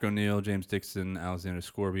 Patrick O'Neill, James Dixon, Alexander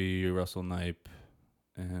Scorby, Russell Knipe,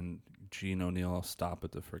 and Gene O'Neill. I'll stop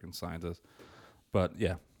at the freaking scientist. But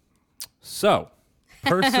yeah. So,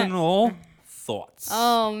 personal thoughts.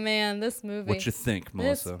 Oh man, this movie. What you think,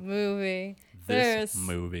 Melissa? This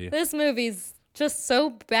movie's just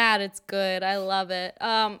so bad it's good. I love it.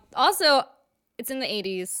 Also, it's in the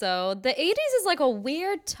 80s, so the 80s is like a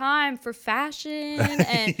weird time for fashion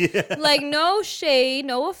and like no shade,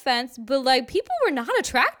 no offense, but like people were not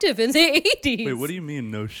attractive in the 80s. Wait, what do you mean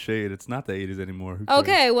no shade? It's not the 80s anymore.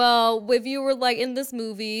 Okay, well, if you were like in this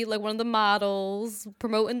movie, like one of the models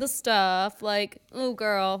promoting the stuff, like, oh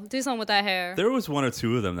girl, do something with that hair. There was one or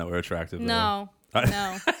two of them that were attractive. No.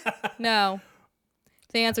 No.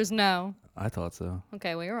 The answer's no. I thought so.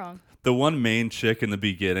 Okay, well, you're wrong. The one main chick in the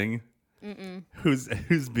beginning who's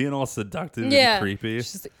being all seductive and creepy.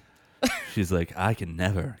 She's like, I can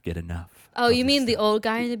never get enough. Oh, you mean the old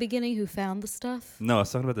guy in the beginning who found the stuff? No, I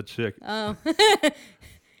was talking about the chick. Oh.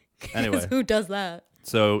 Anyway. Who does that?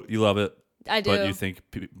 So you love it. I do. But you think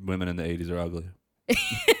women in the 80s are ugly.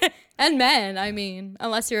 And men, I mean,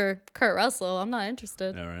 unless you're Kurt Russell, I'm not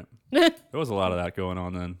interested. Yeah, right. There was a lot of that going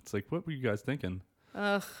on then. It's like, what were you guys thinking?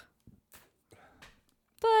 Ugh.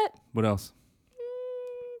 But What else?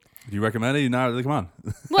 Do you recommend it? You not come on.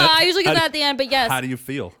 well, I usually get that at the end, but yes. How do you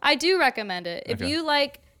feel? I do recommend it. If Okay. you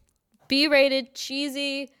like B-rated,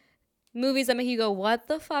 cheesy movies that make you go, what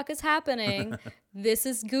the fuck is happening? This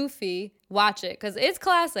is goofy. Watch it because it's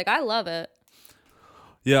classic. I love it.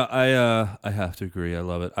 Yeah, I have to agree. I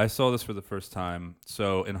love it. I saw this for the first time.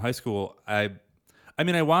 So in high school, I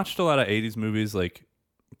mean, I watched a lot of 80s movies like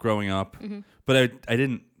growing up, but I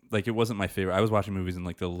didn't like it wasn't my favorite. I was watching movies in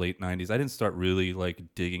like the late 90s. I didn't start really like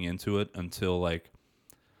digging into it until like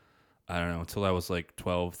I don't know, until I was like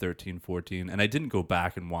 12, 13, 14, and I didn't go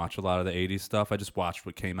back and watch a lot of the 80s stuff. I just watched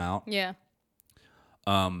what came out. Yeah.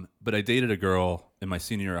 But I dated a girl in my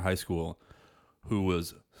senior year of high school who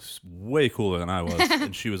was way cooler than I was,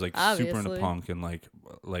 and she was like super into punk and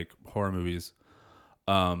like horror movies.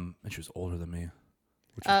 And she was older than me,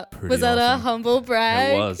 which was pretty was that awesome. a humble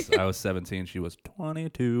brag? It was. I was 17. She was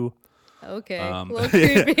 22. Okay, a little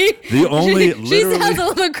creepy. The only she literally sounds a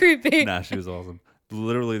little creepy. Nah, she was awesome.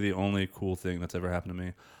 Literally the only cool thing that's ever happened to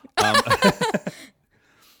me.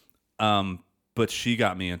 But she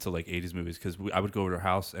got me into like 80s movies because I would go to her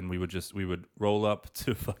house and we would roll up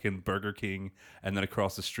to fucking Burger King, and then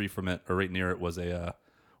across the street from it or right near it was a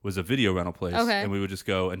video rental place. Okay. And we would just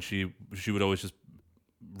go, and she would always just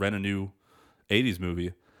rent a new 80s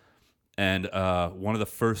movie. And one of the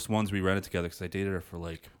first ones we rented together, because I dated her for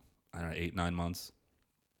like, I don't know, 8-9 months.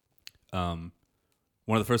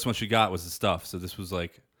 One of the first ones she got was The Stuff. So this was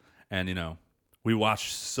like, and you know, we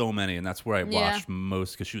watched so many, and that's where I watched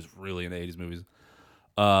most because she was really into 80s movies.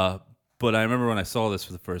 But I remember when I saw this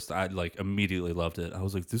for the first time, I like immediately loved it. I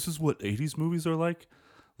was like, this is what 80s movies are like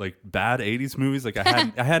bad 80s movies. Like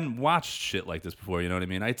I hadn't watched shit like this before. You know what I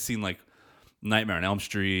mean? I'd seen like Nightmare on Elm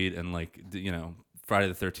Street and like you know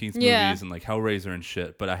Friday the 13th movies and like Hellraiser and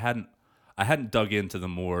shit. But I hadn't dug into the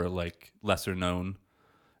more like lesser known.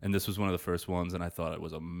 And this was one of the first ones, and I thought it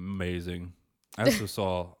was amazing. I also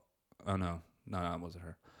saw, oh no, it wasn't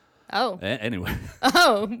her. Oh. Anyway.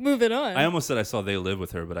 Oh, moving on. I almost said I saw They Live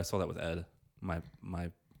with her, but I saw that with Ed, my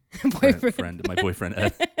boyfriend. my boyfriend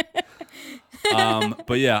Ed.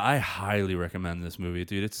 But yeah, I highly recommend this movie,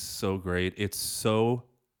 dude. It's so great. It's so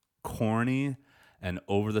corny and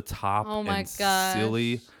over the top and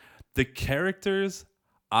silly. The characters,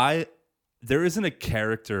 there isn't a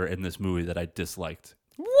character in this movie that I disliked.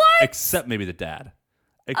 What? Except maybe the dad.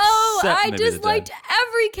 I disliked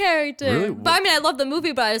every character. Really? But I mean, I love the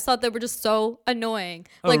movie, but I just thought they were just so annoying.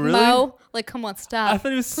 Oh, like really? Mo, like come on, stop. I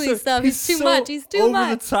thought he was Please stop. He's too so much. He's too over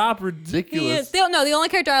much. the top, ridiculous. He is. The only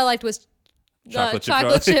character I liked was Chocolate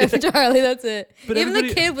Chip Charlie. That's it. But even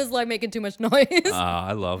everybody- the kid was like making too much noise.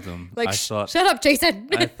 I loved them. Like, I thought, shut up, Jason.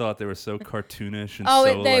 I thought they were so cartoonish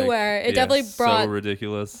and they were. It definitely brought so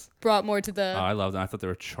ridiculous. Brought more to the I loved them. I thought they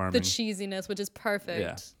were charming. the cheesiness, which is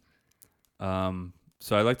perfect. Yeah.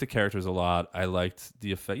 So I liked the characters a lot. I liked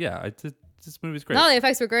the effect. Yeah, this movie's great. No, the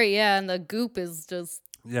effects were great. Yeah, and the goop is just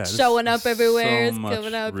this showing is up everywhere. So It's much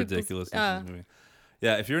coming out. ridiculousness in this movie.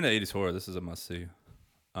 Yeah, if you're into 80s horror, this is a must see.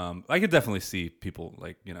 I could definitely see people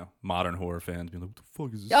like modern horror fans being like, "What the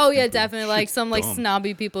fuck is this?" Oh yeah, stupid definitely. Like shit's some like dumb."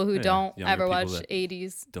 snobby people who don't younger ever people watch that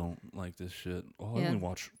 80s. Don't like this shit. Oh, Yeah. I only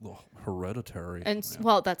watch Hereditary. And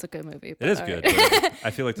well, that's a good movie. It is all good. right. But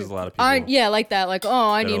I feel like there's a lot of people. Like that. Like, oh,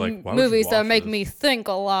 I that are need like, "Why would you movies that watch make this?" me think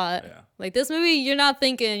a lot. Yeah. Like this movie, you're not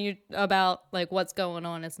thinking about like what's going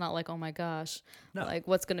on. It's not like, oh my gosh, like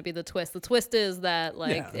what's gonna be the twist. The twist is that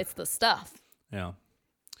like it's the stuff. Yeah.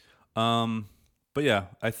 But yeah,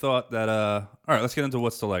 I thought that. All right, let's get into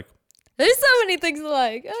what's to like. There's so many things to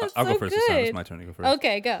like. Oh, it's I'll so go first good. this time. It's my turn to go first.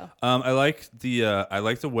 Okay, go. I like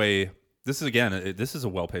the way this is this is a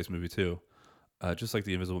well-paced movie too, just like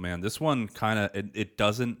The Invisible Man. This one kind of it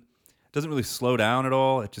doesn't really slow down at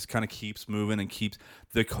all. It just kind of keeps moving and keeps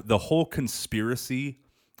the whole conspiracy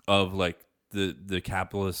of like the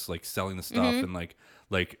capitalists like selling the stuff and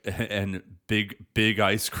and big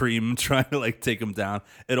ice cream trying to like take them down.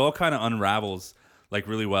 It all kind of unravels like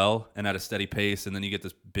really well and at a steady pace, and then you get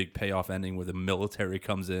this big payoff ending where the military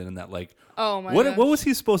comes in and that like what was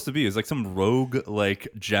he supposed to be? Is like some rogue like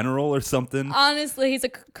general or something? Honestly, he's a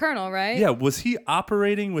colonel, right? Yeah, was he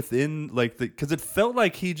operating within like because it felt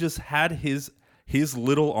like he just had his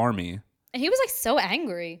little army. And he was like so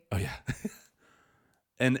angry. Oh yeah.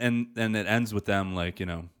 and it ends with them like,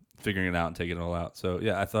 figuring it out and taking it all out. So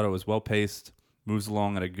yeah, I thought it was well paced, moves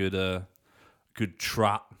along at a good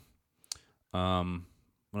trot.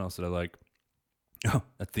 What else did I like? Oh,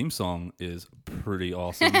 that theme song is pretty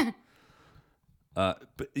awesome.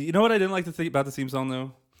 But you know what I didn't like to think about the theme song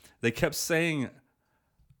though? They kept saying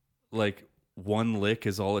like one lick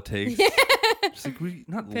is all it takes. Just like we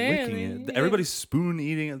not licking it. Yeah. Everybody's spoon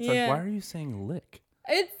eating it. It's Yeah. like, why are you saying lick?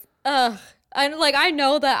 It's I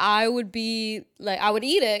know that I would be like I would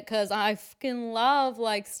eat it because I fucking love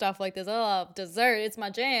like stuff like this. I love dessert. It's my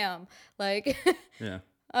jam. Like Yeah.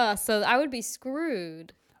 So I would be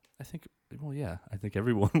screwed. I think I think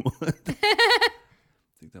everyone would. I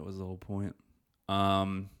think that was the whole point.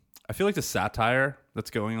 I feel like the satire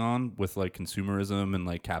that's going on with like consumerism and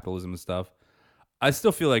like capitalism and stuff. I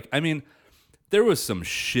still feel like, I mean, there was some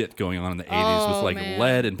shit going on in the 80s with like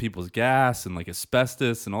lead in people's gas and like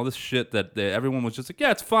asbestos and all this shit that everyone was just like,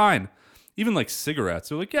 yeah, it's fine. Even like cigarettes.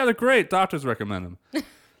 They're like, yeah, they're great. Doctors recommend them.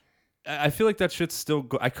 I feel like that shit's still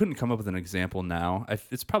I couldn't come up with an example now.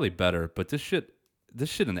 It's probably better, but this shit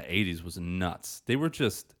in the 80s was nuts. They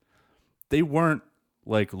weren't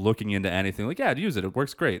like looking into anything. Like, yeah, use it. It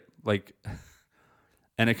works great. Like,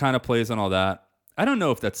 and it kind of plays on all that. I don't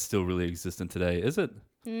know if that's still really existent today. Is it?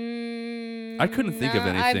 I couldn't think of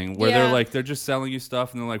anything where they're just selling you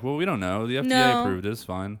stuff and they're like, well, we don't know. The FDA approved it. It's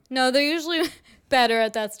fine. No, they're usually better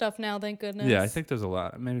at that stuff now. Thank goodness. Yeah, I think there's a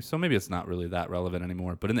lot. Maybe it's not really that relevant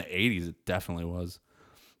anymore. But in the 80s, it definitely was.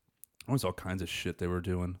 There was all kinds of shit they were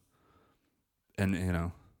doing. And, you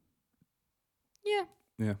know. Yeah.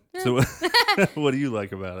 Yeah. So what do you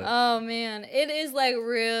like about it? Oh, man. It is like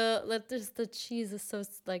real. Like, the cheese is so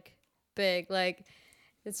like big. Like,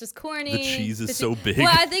 it's just corny. The cheese is so big.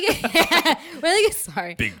 Well, I think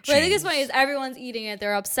sorry. Big What I think cheese. is funny is everyone's eating it.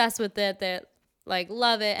 They're obsessed with it. They like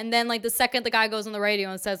love it. And then like the second the guy goes on the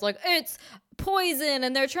radio and says like it's poison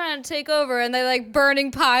and they're trying to take over and they're like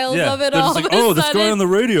burning piles of it they're all. just like, oh, this guy on the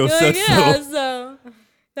radio said so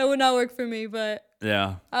that would not work for me, but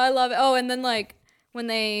yeah. I love it. Oh, and then like when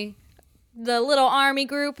the little army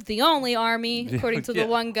group, the only army, according to the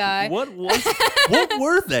one guy. What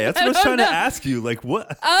were they? That's what I was trying to ask you. Like,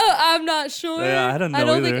 what? Oh, I'm not sure. Yeah, I don't know I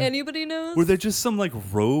don't either. think anybody knows. Were they just some like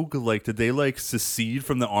rogue? Like, did they like secede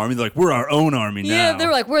from the army? They're like, we're our own army now. Yeah, they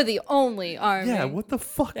were like, we're the only army. Yeah, what the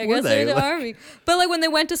fuck I were guess they? they're the army. But like when they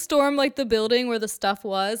went to storm like the building where the stuff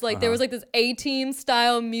was, like there was like this A-Team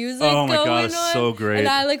style music Oh my going God, it's on, so great. and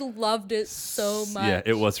I like loved it so much. Yeah,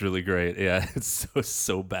 it was really great. Yeah, it's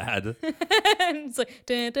so bad. It's like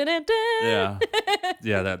dun, dun, dun, dun.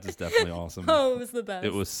 Yeah, that is definitely awesome. Oh, it was the best.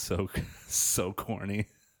 It was so corny.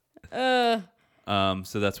 So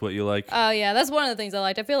that's what you like? Oh yeah, that's one of the things I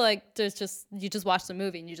liked. I feel like you just watch the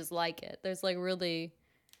movie and you just like it. There's like really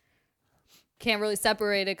can't really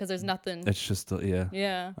separate it because there's nothing. It's just yeah.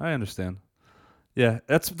 Yeah. I understand. Yeah,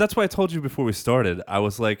 that's why I told you before we started. I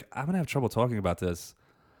was like, I'm gonna have trouble talking about this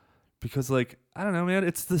because like I don't know, man.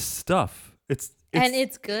 It's the stuff. And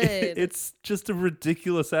it's good. It's just a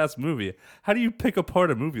ridiculous ass movie. How do you pick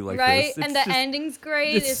apart a movie like right? this? And the ending's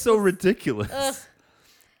great. It's so just ridiculous. Ugh.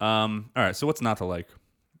 All right, so what's not to like?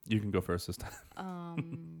 You can go first this time.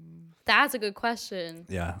 That's a good question.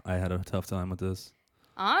 Yeah, I had a tough time with this.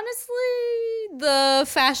 Honestly, the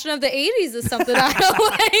fashion of the 80s is something I don't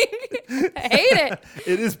like. I hate it.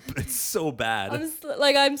 It's so bad.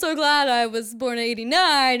 I'm so glad I was born in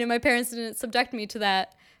 89 and my parents didn't subject me to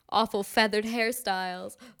that awful feathered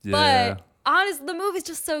hairstyles. Yeah. But honestly, the movie's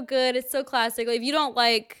just so good. It's so classic. Like, if you don't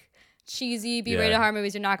like cheesy B-rated horror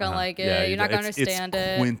movies, you're not going to like it. Yeah, you're not going to understand it's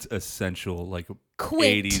it. quintessential, like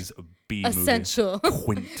 80s B movie. Essential.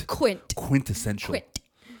 Quintessential.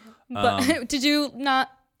 But did you not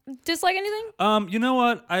dislike anything? You know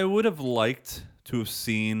what? I would have liked to have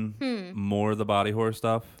seen more of the body horror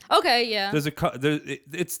stuff. Okay, yeah.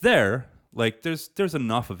 It's there. Like there's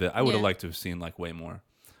enough of it. I would have liked to have seen like way more.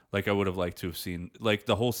 Like I would have liked to have seen like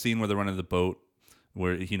the whole scene where they're running the boat,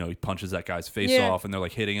 where he punches that guy's face off, and they're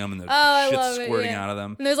like hitting him, and the shit's squirting out of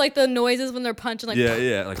them. And there's like the noises when they're punching, like like,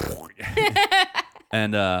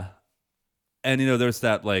 and there's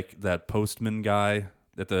that postman guy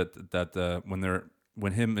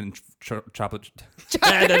when him and Chocolate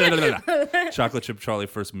Chip Charlie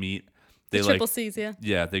first meet. They the triple C's, yeah.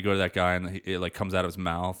 Yeah, they go to that guy and it like comes out of his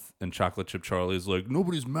mouth, and Chocolate Chip Charlie is like,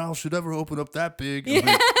 nobody's mouth should ever open up that big.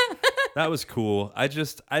 Yeah. That was cool. I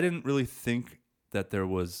didn't really think that there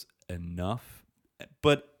was enough,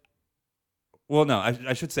 but well, no,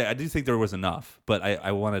 I should say I do think there was enough, but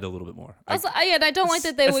I wanted a little bit more. I don't like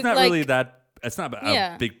that they would. It's not like, really that. It's not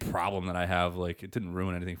a big problem that I have. Like, it didn't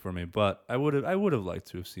ruin anything for me, but I would have liked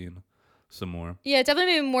to have seen some more. Yeah,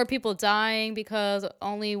 definitely maybe more people dying because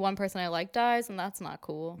only one person I like dies, and that's not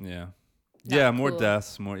cool. Yeah. More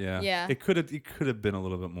deaths, more. Yeah. It could have been a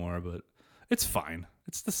little bit more, but it's fine.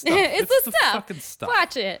 It's the stuff. it's the stuff. Fucking stuff.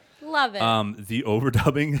 Watch it. Love it. The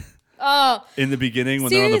overdubbing. Oh. In the beginning,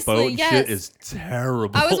 when they're on the boat and shit is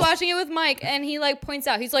terrible. I was watching it with Mike, and he like points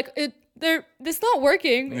out, he's like, this not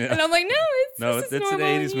working. Yeah. And I'm like, it's it's normal.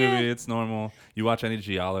 an 80s movie. It's normal. You watch any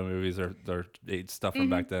Giallo movies or stuff from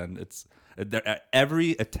back then. It's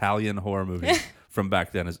every Italian horror movie from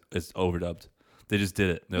back then is overdubbed. They just did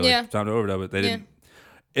it. They're like, time to overdub it. They didn't.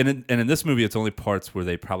 And in this movie, it's only parts where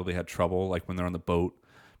they probably had trouble, like when they're on the boat,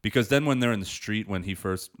 because then when they're in the street, when he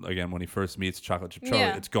first meets Chocolate Chip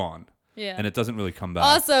Charlie, it's gone. Yeah. And it doesn't really come back.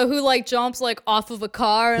 Also, who like jumps like off of a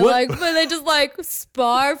car and but they just like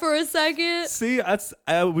spar for a second. See, that's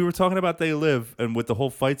we were talking about They Live, and with the whole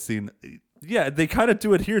fight scene, yeah, they kind of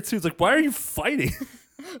do it here too. It's like, why are you fighting?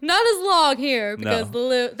 Not as long here because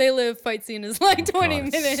the They Live fight scene is like 20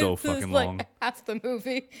 minutes. So fucking long. Like half the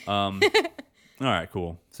movie. All right,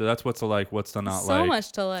 cool. So that's what's to like, what's to not so like. So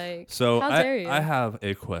much to like. So how dare you? I have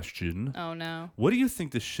a question. Oh no. What do you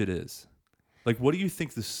think this shit is? Like, what do you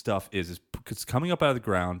think this stuff is? It's coming up out of the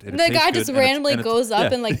ground. And the guy just randomly goes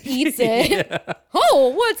up and like eats it.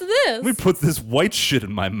 Oh, what's this? Let me put this white shit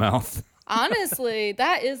in my mouth. Honestly,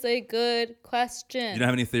 that is a good question. You don't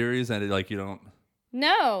have any theories, and like you don't.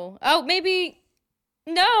 No. Oh, maybe.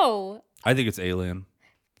 No. I think it's alien.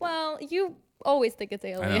 Well, you always think it's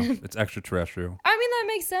alien. I know. It's extraterrestrial. I mean, that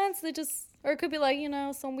makes sense. They just, or it could be like,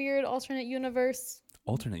 some weird alternate universe.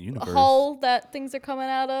 Alternate universe. Hole that things are coming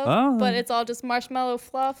out of, but it's all just marshmallow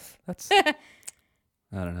fluff. That's. I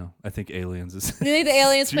don't know. I think aliens is. You think the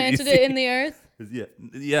aliens planted it in the earth?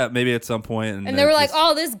 Yeah, maybe at some point. And they were like,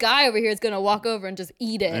 "Oh, this guy over here is gonna walk over and just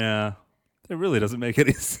eat it." Yeah, it really doesn't make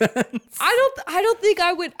any sense. I don't think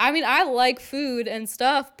I would. I mean, I like food and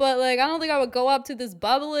stuff, but like, I don't think I would go up to this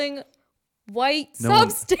bubbling white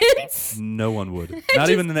substance. No one would. Not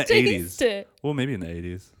even in the 80s. Well, maybe in the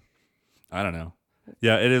 80s. I don't know.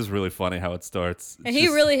 Yeah, it is really funny how it starts. And he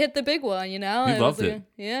really hit the big one, He loved it.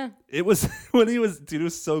 Yeah. It was when he was, dude, it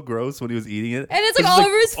was so gross when he was eating it. And it's like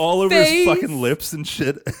all over his fucking lips and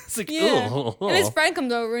shit. It's like, ugh. And his friend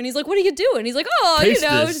comes over and he's like, "What are you doing?" He's like, "Oh, Taste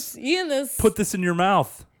just eating this. Put this in your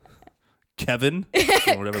mouth, Kevin."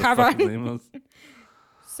 Or whatever the fucking name was.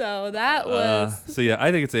 So that was. So yeah,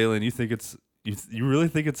 I think it's alien. You think it's. You really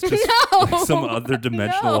think it's just like some other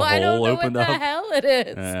dimensional hole I don't know opened what the up? hell it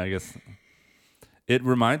is. I guess. It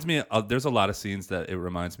reminds me of, there's a lot of scenes that it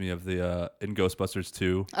reminds me of the in Ghostbusters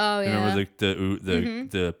 2. Oh yeah. Remember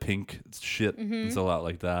the pink shit? It's a lot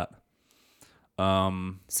like that.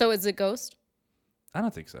 So is it ghost? I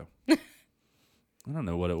don't think so. I don't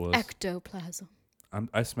know what it was. Ectoplasm.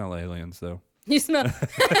 I smell aliens though. You smell.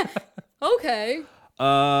 Okay.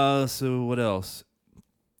 So what else?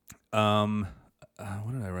 What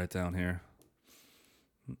did I write down here?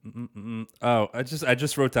 Oh, I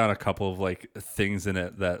just wrote down a couple of like things in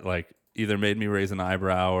it that like either made me raise an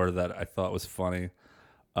eyebrow or that I thought was funny.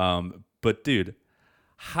 But dude,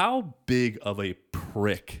 how big of a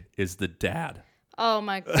prick is the dad? Oh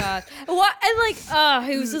my god! What? And like,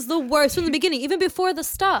 he was just the worst from the beginning, even before the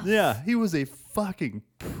stuff. Yeah, he was a fucking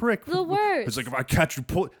prick. The worst. It's like, if I catch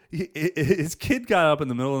you, his kid got up in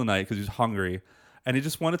the middle of the night because he was hungry, and he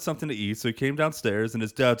just wanted something to eat. So he came downstairs, and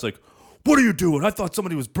his dad's like, "What are you doing? I thought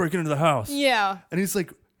somebody was breaking into the house." Yeah. And he's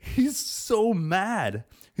like, he's so mad.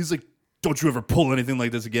 He's like, "Don't you ever pull anything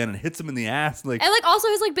like this again," and hits him in the ass. And like also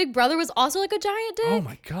his like big brother was also like a giant dick. Oh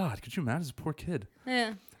my god, could you imagine? This poor kid.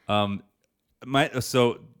 Yeah.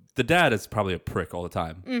 So the dad is probably a prick all the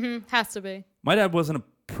time. Mm-hmm. Has to be. My dad wasn't a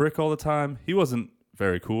prick all the time. He wasn't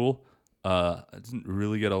very cool. I didn't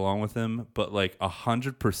really get along with him, but like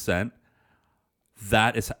 100%,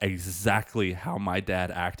 that is exactly how my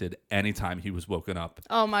dad acted anytime he was woken up.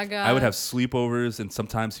 Oh my god. I would have sleepovers, and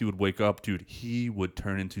sometimes he would wake up, dude. He would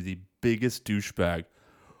turn into the biggest douchebag.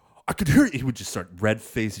 I could hear it. He would just start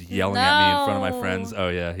red-faced yelling at me in front of my friends. Oh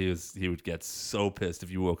yeah, he would get so pissed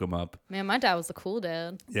if you woke him up. Man, my dad was a cool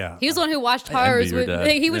dad. Yeah. He was the one who watched horrors.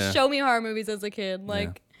 He would show me horror movies as a kid.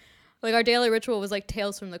 Like our daily ritual was like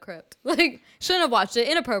Tales from the Crypt. Like, shouldn't have watched it.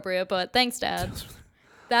 Inappropriate, but thanks, Dad.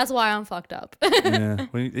 That's why I'm fucked up. Yeah,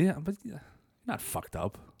 but you're not fucked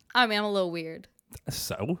up. I mean, I'm a little weird.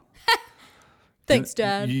 So? Thanks,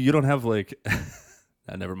 Dad. You don't have like...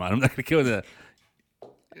 never mind. I'm not going to go into that.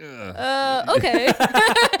 Okay.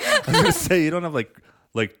 I was gonna say, you don't have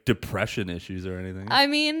like depression issues or anything. I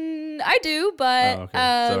mean, I do, but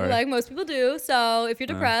like most people do. So if you're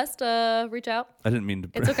depressed, reach out. I didn't mean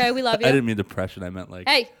it's okay. We love you. I didn't mean depression. I meant like.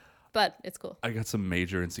 Hey, but it's cool. I got some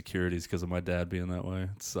major insecurities because of my dad being that way.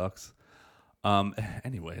 It sucks.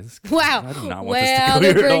 Anyways. Wow. I did not want this to go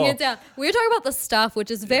here bring at all. it down. We're talking about the stuff, which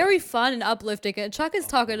is very fun and uplifting. And Chuck is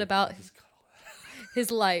talking about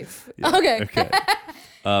his life. Okay.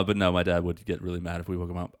 But no, my dad would get really mad if we woke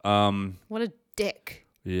him up. What a dick.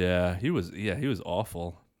 Yeah, he was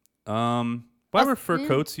awful. Why were fur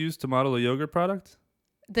coats used to model a yogurt product?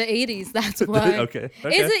 The 80s, that's why. Okay.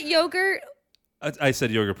 Is it yogurt? I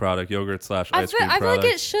said yogurt product, yogurt / ice cream product. I feel like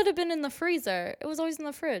it should have been in the freezer. It was always in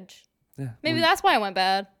the fridge. Yeah. Maybe that's why it went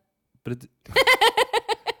bad. But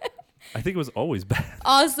I think it was always bad.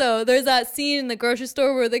 Also, there's that scene in the grocery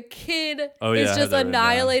store where the kid is just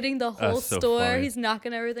annihilating the whole store. Funny. He's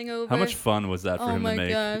knocking everything over. How much fun was that for him to make?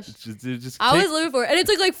 Oh my gosh. I was living for it. And it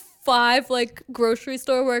took like 5 grocery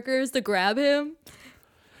store workers to grab him.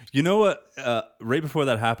 You know what? Right before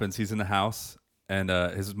that happens, he's in the house and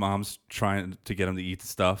his mom's trying to get him to eat the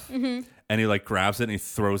stuff. Mm-hmm. And he grabs it and he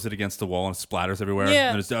throws it against the wall and it splatters everywhere. Yeah.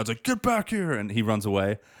 And his dad's like, "Get back here." And he runs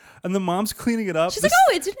away. And the mom's cleaning it up. She's like,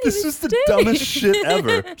 "Oh, it didn't even This is the dumbest shit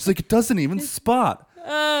ever." She's like, "It doesn't even spot."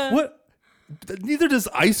 What? Neither does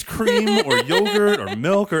ice cream or yogurt or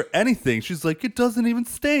milk or anything. She's like, "It doesn't even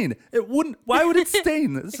stain. It wouldn't. Why would it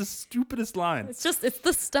stain?" It's the stupidest line. It's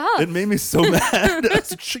the stuff. It made me so mad. I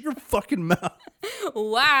was like, "Shut your fucking mouth."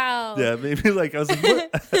 Wow. Yeah, maybe I was like,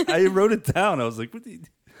 what? I wrote it down. I was like, what?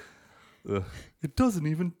 It doesn't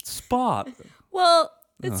even spot. Well,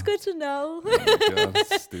 it's good to know. Oh my God,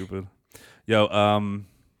 that's stupid. Yo,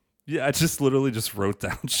 yeah, I just literally just wrote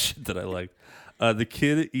down shit that I liked. The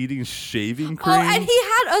kid eating shaving cream. Oh, and he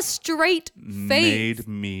had a straight face. Made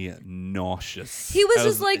me nauseous. He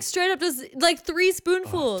was just straight up just 3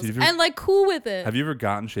 spoonfuls and cool with it. Have you ever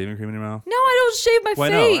gotten shaving cream in your mouth? No, I don't shave my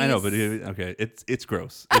face. I know, but okay, it's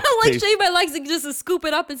gross. I don't shave my legs and just scoop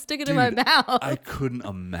it up and stick it in my mouth. I couldn't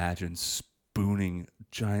imagine spooning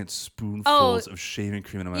giant spoonfuls of shaving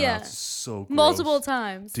cream in my mouth. It's so gross. Multiple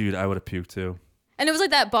times. Dude, I would have puked too. And it was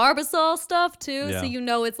that Barbasol stuff too,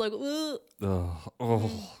 so it's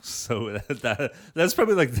ugh. So that's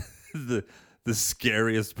probably the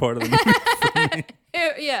scariest part of the movie for me.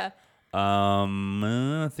 Yeah.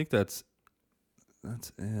 I think that's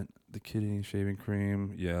it. The kid eating shaving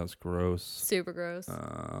cream. Yeah, it's gross. Super gross.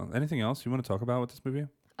 Anything else you want to talk about with this movie?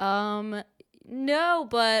 No,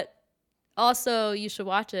 but also you should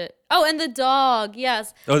watch it. Oh, and the dog.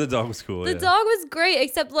 Yes. Oh, the dog was cool. The dog was great,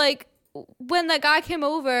 except when that guy came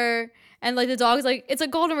over and the dog's it's a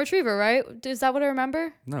golden retriever, right? Is that what I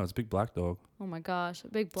remember? No, it's a big black dog. Oh my gosh, a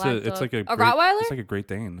big black dog. It's like a Rottweiler? It's like a Great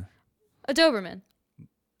Dane. A Doberman.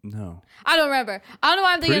 No. I don't remember. I don't know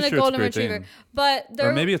why I'm thinking a golden retriever. Dane. But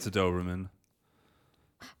or maybe it's a Doberman.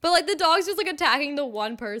 But the dog's just attacking the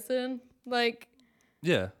one person.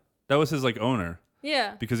 Yeah. That was his owner.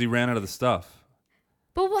 Yeah. Because he ran out of the stuff.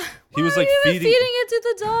 But why he was are you even feeding it to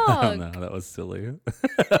the dog? I don't know. That was silly.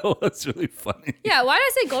 That was really funny. Yeah, why did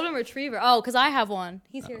I say golden retriever? Oh, because I have one.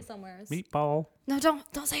 He's here somewhere. Meatball. No,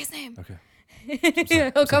 don't say his name.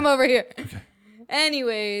 Okay. He'll come over here. Okay.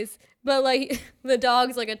 Anyways, but the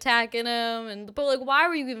dog's attacking him, but why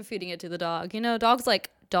were you even feeding it to the dog? Dogs like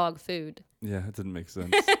dog food. Yeah, it didn't make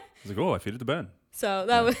sense. He's I feed it to Ben. So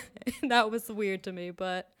that was weird to me,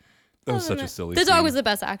 but. That was such a silly The dog scene. was the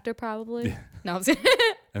best actor, probably. Yeah. No, I'm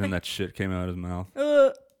and then that shit came out of his mouth.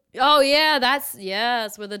 Oh, yeah,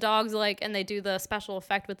 where the dog's and they do the special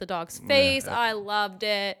effect with the dog's face. Yeah. I loved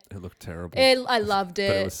it. It looked terrible. I loved it.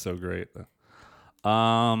 But it was so great.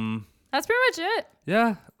 That's pretty much it.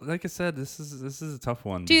 Yeah, like I said, this is a tough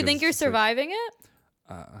one. Do you think you're surviving it?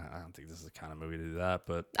 I don't think this is the kind of movie to do that,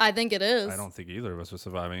 but I think it is. I don't think either of us are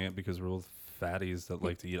surviving it because we're both fatties that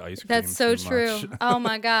like to eat ice cream. That's so true. Oh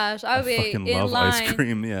my gosh, I would be in line. Ice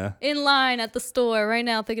cream, yeah. In line at the store right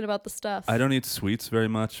now, thinking about the stuff. I don't eat sweets very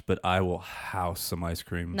much, but I will house some ice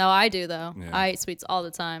cream. No, I do though. Yeah. I eat sweets all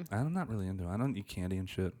the time. I'm not really into it. I don't eat candy and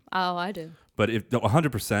shit. Oh, I do. But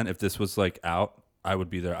 100%, if this was out, I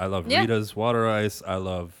would be there. I love Rita's water ice. I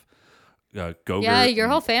love Go-Gurt. Yeah, your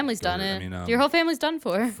whole family's done it. Your whole family's done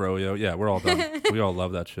for. Froyo. Yeah, we're all done. We all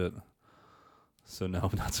love that shit. So no,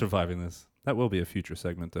 I'm not surviving this. That will be a future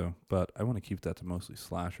segment though, but I want to keep that to mostly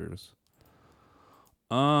slashers.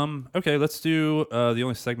 Okay, let's do the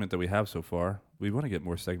only segment that we have so far. We want to get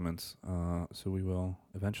more segments, so we will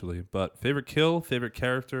eventually. But favorite kill, favorite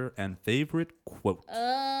character, and favorite quote.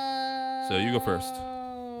 So you go first.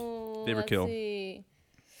 Favorite kill. See.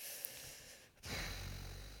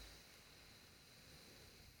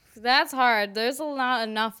 That's hard. There's not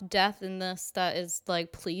enough death in this that is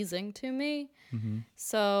pleasing to me. Mm-hmm.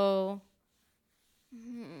 So.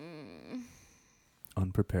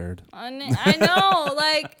 Unprepared. I know.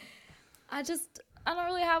 I don't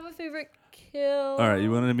really have a favorite kill. All right, you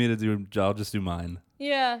wanted me to do. I'll just do mine.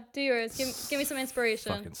 Yeah, do yours. Give me some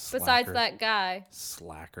inspiration. Besides that guy.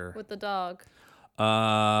 Slacker. With the dog.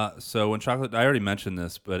 So when chocolate, I already mentioned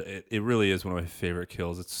this, but it really is one of my favorite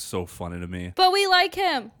kills. It's so funny to me. But we like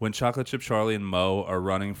him. When Chocolate Chip Charlie and Mo are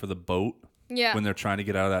running for the boat, when they're trying to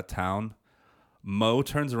get out of that town, Mo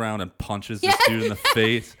turns around and punches this dude in the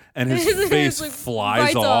face, and his face like,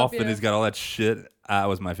 flies off, and he's got all that shit. That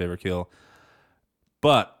was my favorite kill.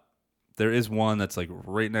 But there is one that's like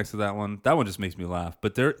right next to that one. That one just makes me laugh.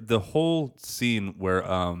 But the whole scene where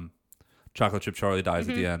Chocolate Chip Charlie dies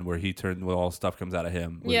at the end, where all stuff comes out of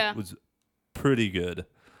him, was pretty good.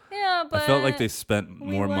 Yeah, but I felt like they spent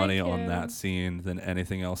more money on that scene than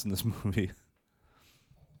anything else in this movie.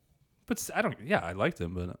 But I liked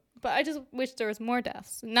him, but I just wish there was more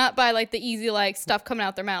deaths, not by like the easy like stuff coming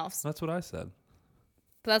out their mouths. That's what I said.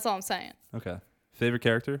 But that's all I'm saying. Okay, favorite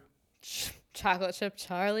character? Chocolate Chip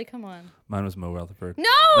Charlie, come on. Mine was Mo Rutherford. No,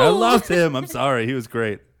 I loved him. I'm sorry, he was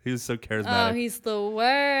great. He was so charismatic. Oh, he's the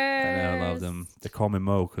worst. I know, I loved him. They call me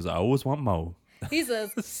Mo because I always want Mo. He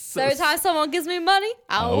says, every time someone gives me money,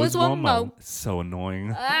 I always want Mo. It's so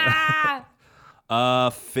annoying. Ah.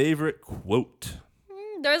 Favorite quote?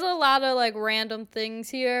 There's a lot of like random things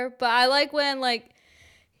here, but I like when like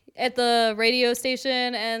at the radio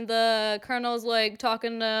station and the colonel's like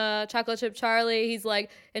talking to Chocolate Chip Charlie. He's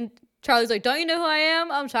like, and Charlie's like, don't you know who I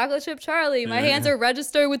am? I'm Chocolate Chip Charlie. My hands are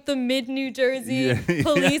registered with the Mid-New Jersey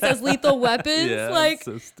police as lethal weapons. Yeah, like,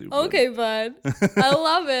 so stupid. Okay, bud. I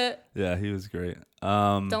love it. Yeah, he was great.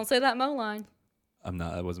 Don't say that Mo line. I'm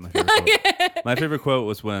not. That wasn't my favorite quote. My favorite quote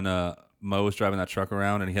was when Mo was driving that truck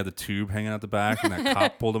around and he had the tube hanging out the back and that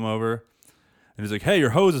cop pulled him over. And he's like, hey, your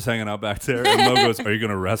hose is hanging out back there. And Mo goes, are you going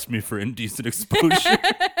to arrest me for indecent exposure?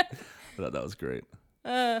 I thought that was great.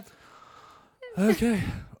 Okay.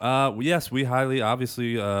 Yes, we highly,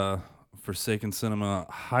 obviously, Forsaken Cinema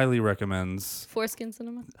highly recommends. Foreskin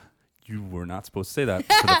Cinema? You were not supposed to say that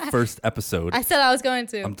for the first episode. I said I was going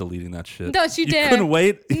to. I'm deleting that shit. Don't you dare. You couldn't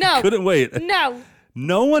wait? No. You couldn't wait. No.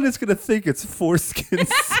 No one is going to think it's Foreskin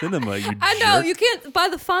Cinema, you I know. jerk. You can't. By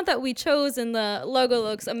the font that we chose and the logo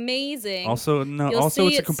looks amazing. Also, no. You'll Also,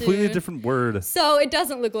 see it's a completely soon. different word. So it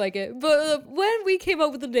doesn't look like it. But when we came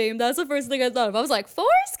up with the name, that's the first thing I thought of. I was like,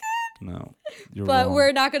 foreskin? No, you're But wrong.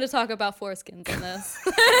 we're not going to talk about foreskins in this.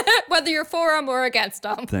 Whether you're for them or against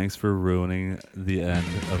them. Thanks for ruining the end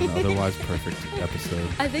of an otherwise perfect episode.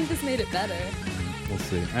 I think this made it better. We'll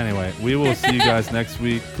see. Anyway, we will see you guys next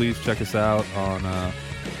week. Please check us out on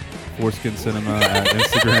Foreskin Cinema at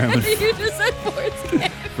Instagram. You just said foreskin.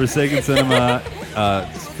 Forsaken Cinema,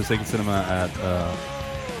 Forsaken Cinema at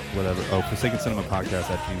whatever. Oh, Forsaken Cinema Podcast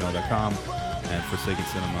at gmail.com and Forsaken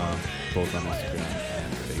Cinema both on Instagram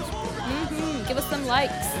and Facebook. Mm-hmm. Give us some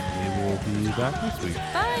likes. And we will be back next week.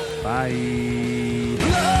 Bye.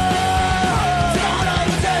 Bye.